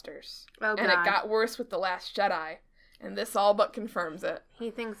Ghostbusters, and it got worse with The Last Jedi, and this all but confirms it.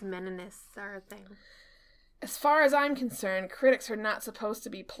 He thinks Menonists are a thing. As far as I'm concerned, critics are not supposed to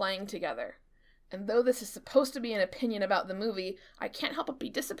be playing together. And though this is supposed to be an opinion about the movie, I can't help but be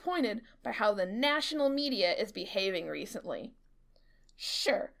disappointed by how the national media is behaving recently.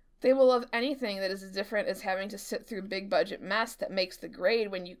 Sure, they will love anything that is as different as having to sit through big-budget mess that makes the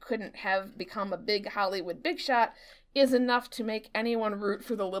grade when you couldn't have become a big Hollywood big shot is enough to make anyone root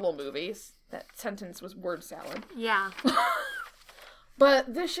for the little movies. That sentence was word salad. Yeah.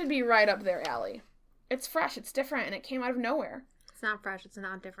 But this should be right up their alley. It's fresh, it's different, and it came out of nowhere. It's not fresh, it's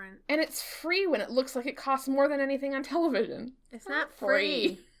not different. And it's free when it looks like it costs more than anything on television. It's not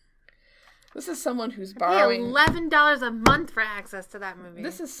free. This is someone who's borrowing... $11 a month for access to that movie.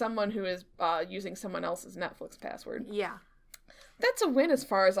 This is someone who is using someone else's Netflix password. Yeah. That's a win as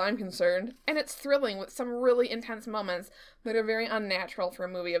far as I'm concerned, and it's thrilling with some really intense moments that are very unnatural for a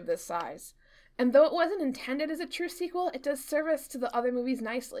movie of this size. And though it wasn't intended as a true sequel, it does service to the other movies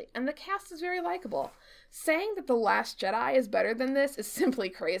nicely, and the cast is very likable. Saying that The Last Jedi is better than this is simply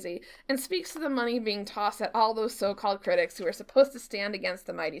crazy, and speaks to the money being tossed at all those so-called critics who are supposed to stand against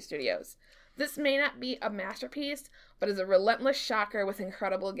the mighty studios. This may not be a masterpiece, but is a relentless shocker with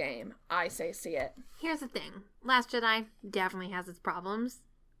incredible game. I say see it. Here's the thing. Last Jedi definitely has its problems.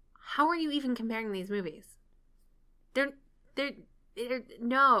 How are you even comparing these movies?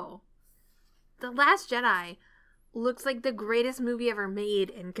 No. The Last Jedi looks like the greatest movie ever made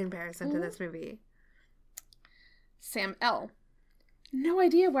in comparison to this movie. Sam L. No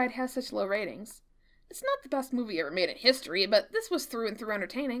idea why it has such low ratings. It's not the best movie ever made in history, but this was through and through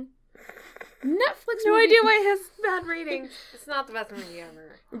entertaining. Netflix No movie... idea why it has bad ratings. It's not the best movie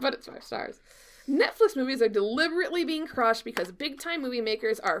ever. But it's 5 stars. Netflix movies are deliberately being crushed because big-time movie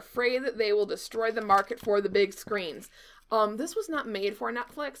makers are afraid that they will destroy the market for the big screens. This was not made for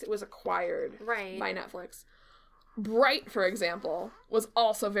Netflix. It was acquired by Netflix. Bright, for example, was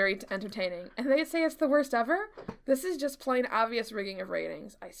also very entertaining. And they say it's the worst ever? This is just plain obvious rigging of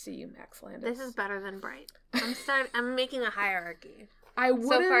ratings. I see you, Max Landis. This is better than Bright. I'm making a hierarchy. So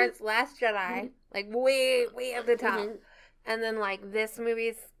far, it's Last Jedi, like, way, way at the top. Mm-hmm. And then, like, this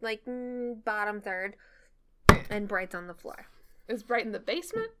movie's, like, bottom third. And Bright's on the floor. Is Bright in the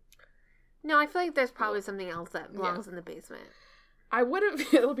basement? No, I feel like there's probably something else that belongs in the basement. I would have...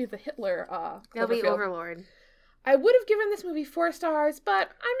 It'll be the Hitler, It'll be Overlord. I would have given this movie 4 stars, but I'm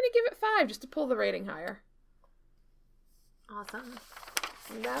going to give it 5 just to pull the rating higher. Awesome.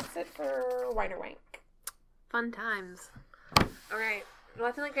 And that's it for Winer Wank. Fun times. All right. Well,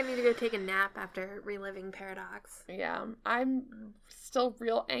 I feel like I need to go take a nap after reliving Paradox. Yeah, I'm still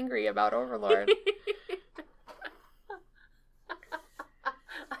real angry about Overlord.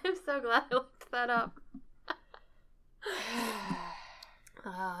 I'm so glad I looked that up.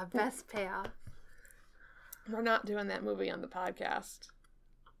 Best payoff. We're not doing that movie on the podcast.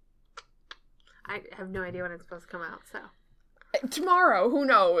 I have no idea when it's supposed to come out, so. Tomorrow, who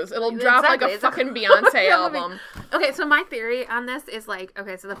knows? It'll drop like a fucking Beyonce album. Okay, so my theory on this is like,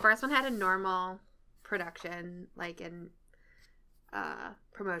 okay, so the first one had a normal production, like in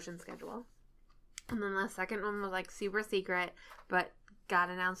promotion schedule. And then the second one was like super secret, but got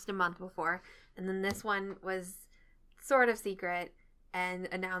announced a month before. And then this one was sort of secret and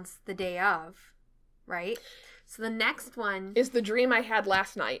announced the day of, right? So the next one is the dream I had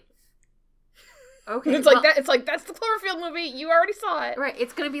last night. Okay. It's like that. It's like, that's the Cloverfield movie. You already saw it. Right.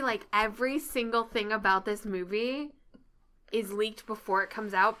 It's going to be like every single thing about this movie is leaked before it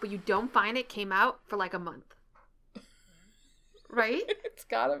comes out, but you don't find it came out for like a month. Right? It's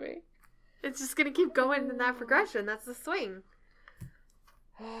gotta be. It's just going to keep going in that progression. That's the swing.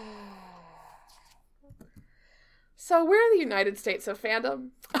 So we're the United States of Fandom.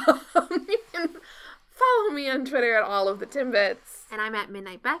 You can follow me on Twitter at all of the Timbits. And I'm at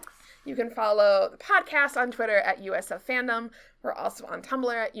Midnight Bex. You can follow the podcast on Twitter at USF Fandom. We're also on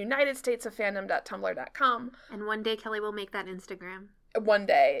Tumblr at unitedstatesoffandom.tumblr.com. And one day Kelly will make that Instagram. One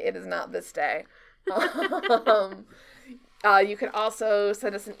day. It is not this day. You can also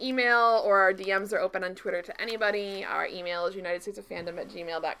send us an email, or our DMs are open on Twitter to anybody. Our email is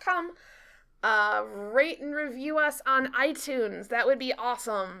unitedstatesoffandom@gmail.com. Rate and review us on iTunes. That would be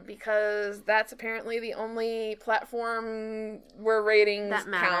awesome, because that's apparently the only platform where ratings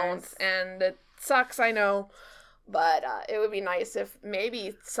count. And it sucks, I know. But it would be nice if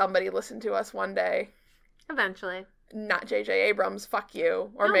maybe somebody listened to us one day. Eventually. Not J.J. Abrams, fuck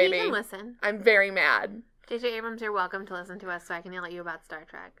you. Or no, maybe. You can listen. I'm very mad. J.J. Abrams, you're welcome to listen to us so I can yell at you about Star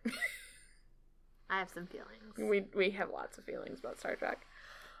Trek. I have some feelings. We have lots of feelings about Star Trek.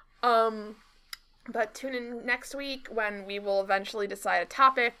 But tune in next week when we will eventually decide a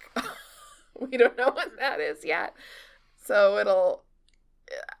topic. We don't know what that is yet. So it'll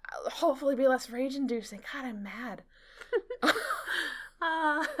hopefully be less rage-inducing. God, I'm mad.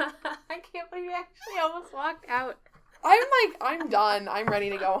 I can't believe you actually almost walked out. I'm done. I'm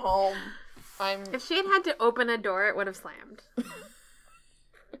ready to go home. If she had to open a door, it would have slammed.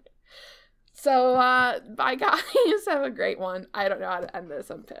 So, bye guys. Have a great one. I don't know how to end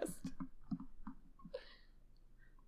this. I'm pissed.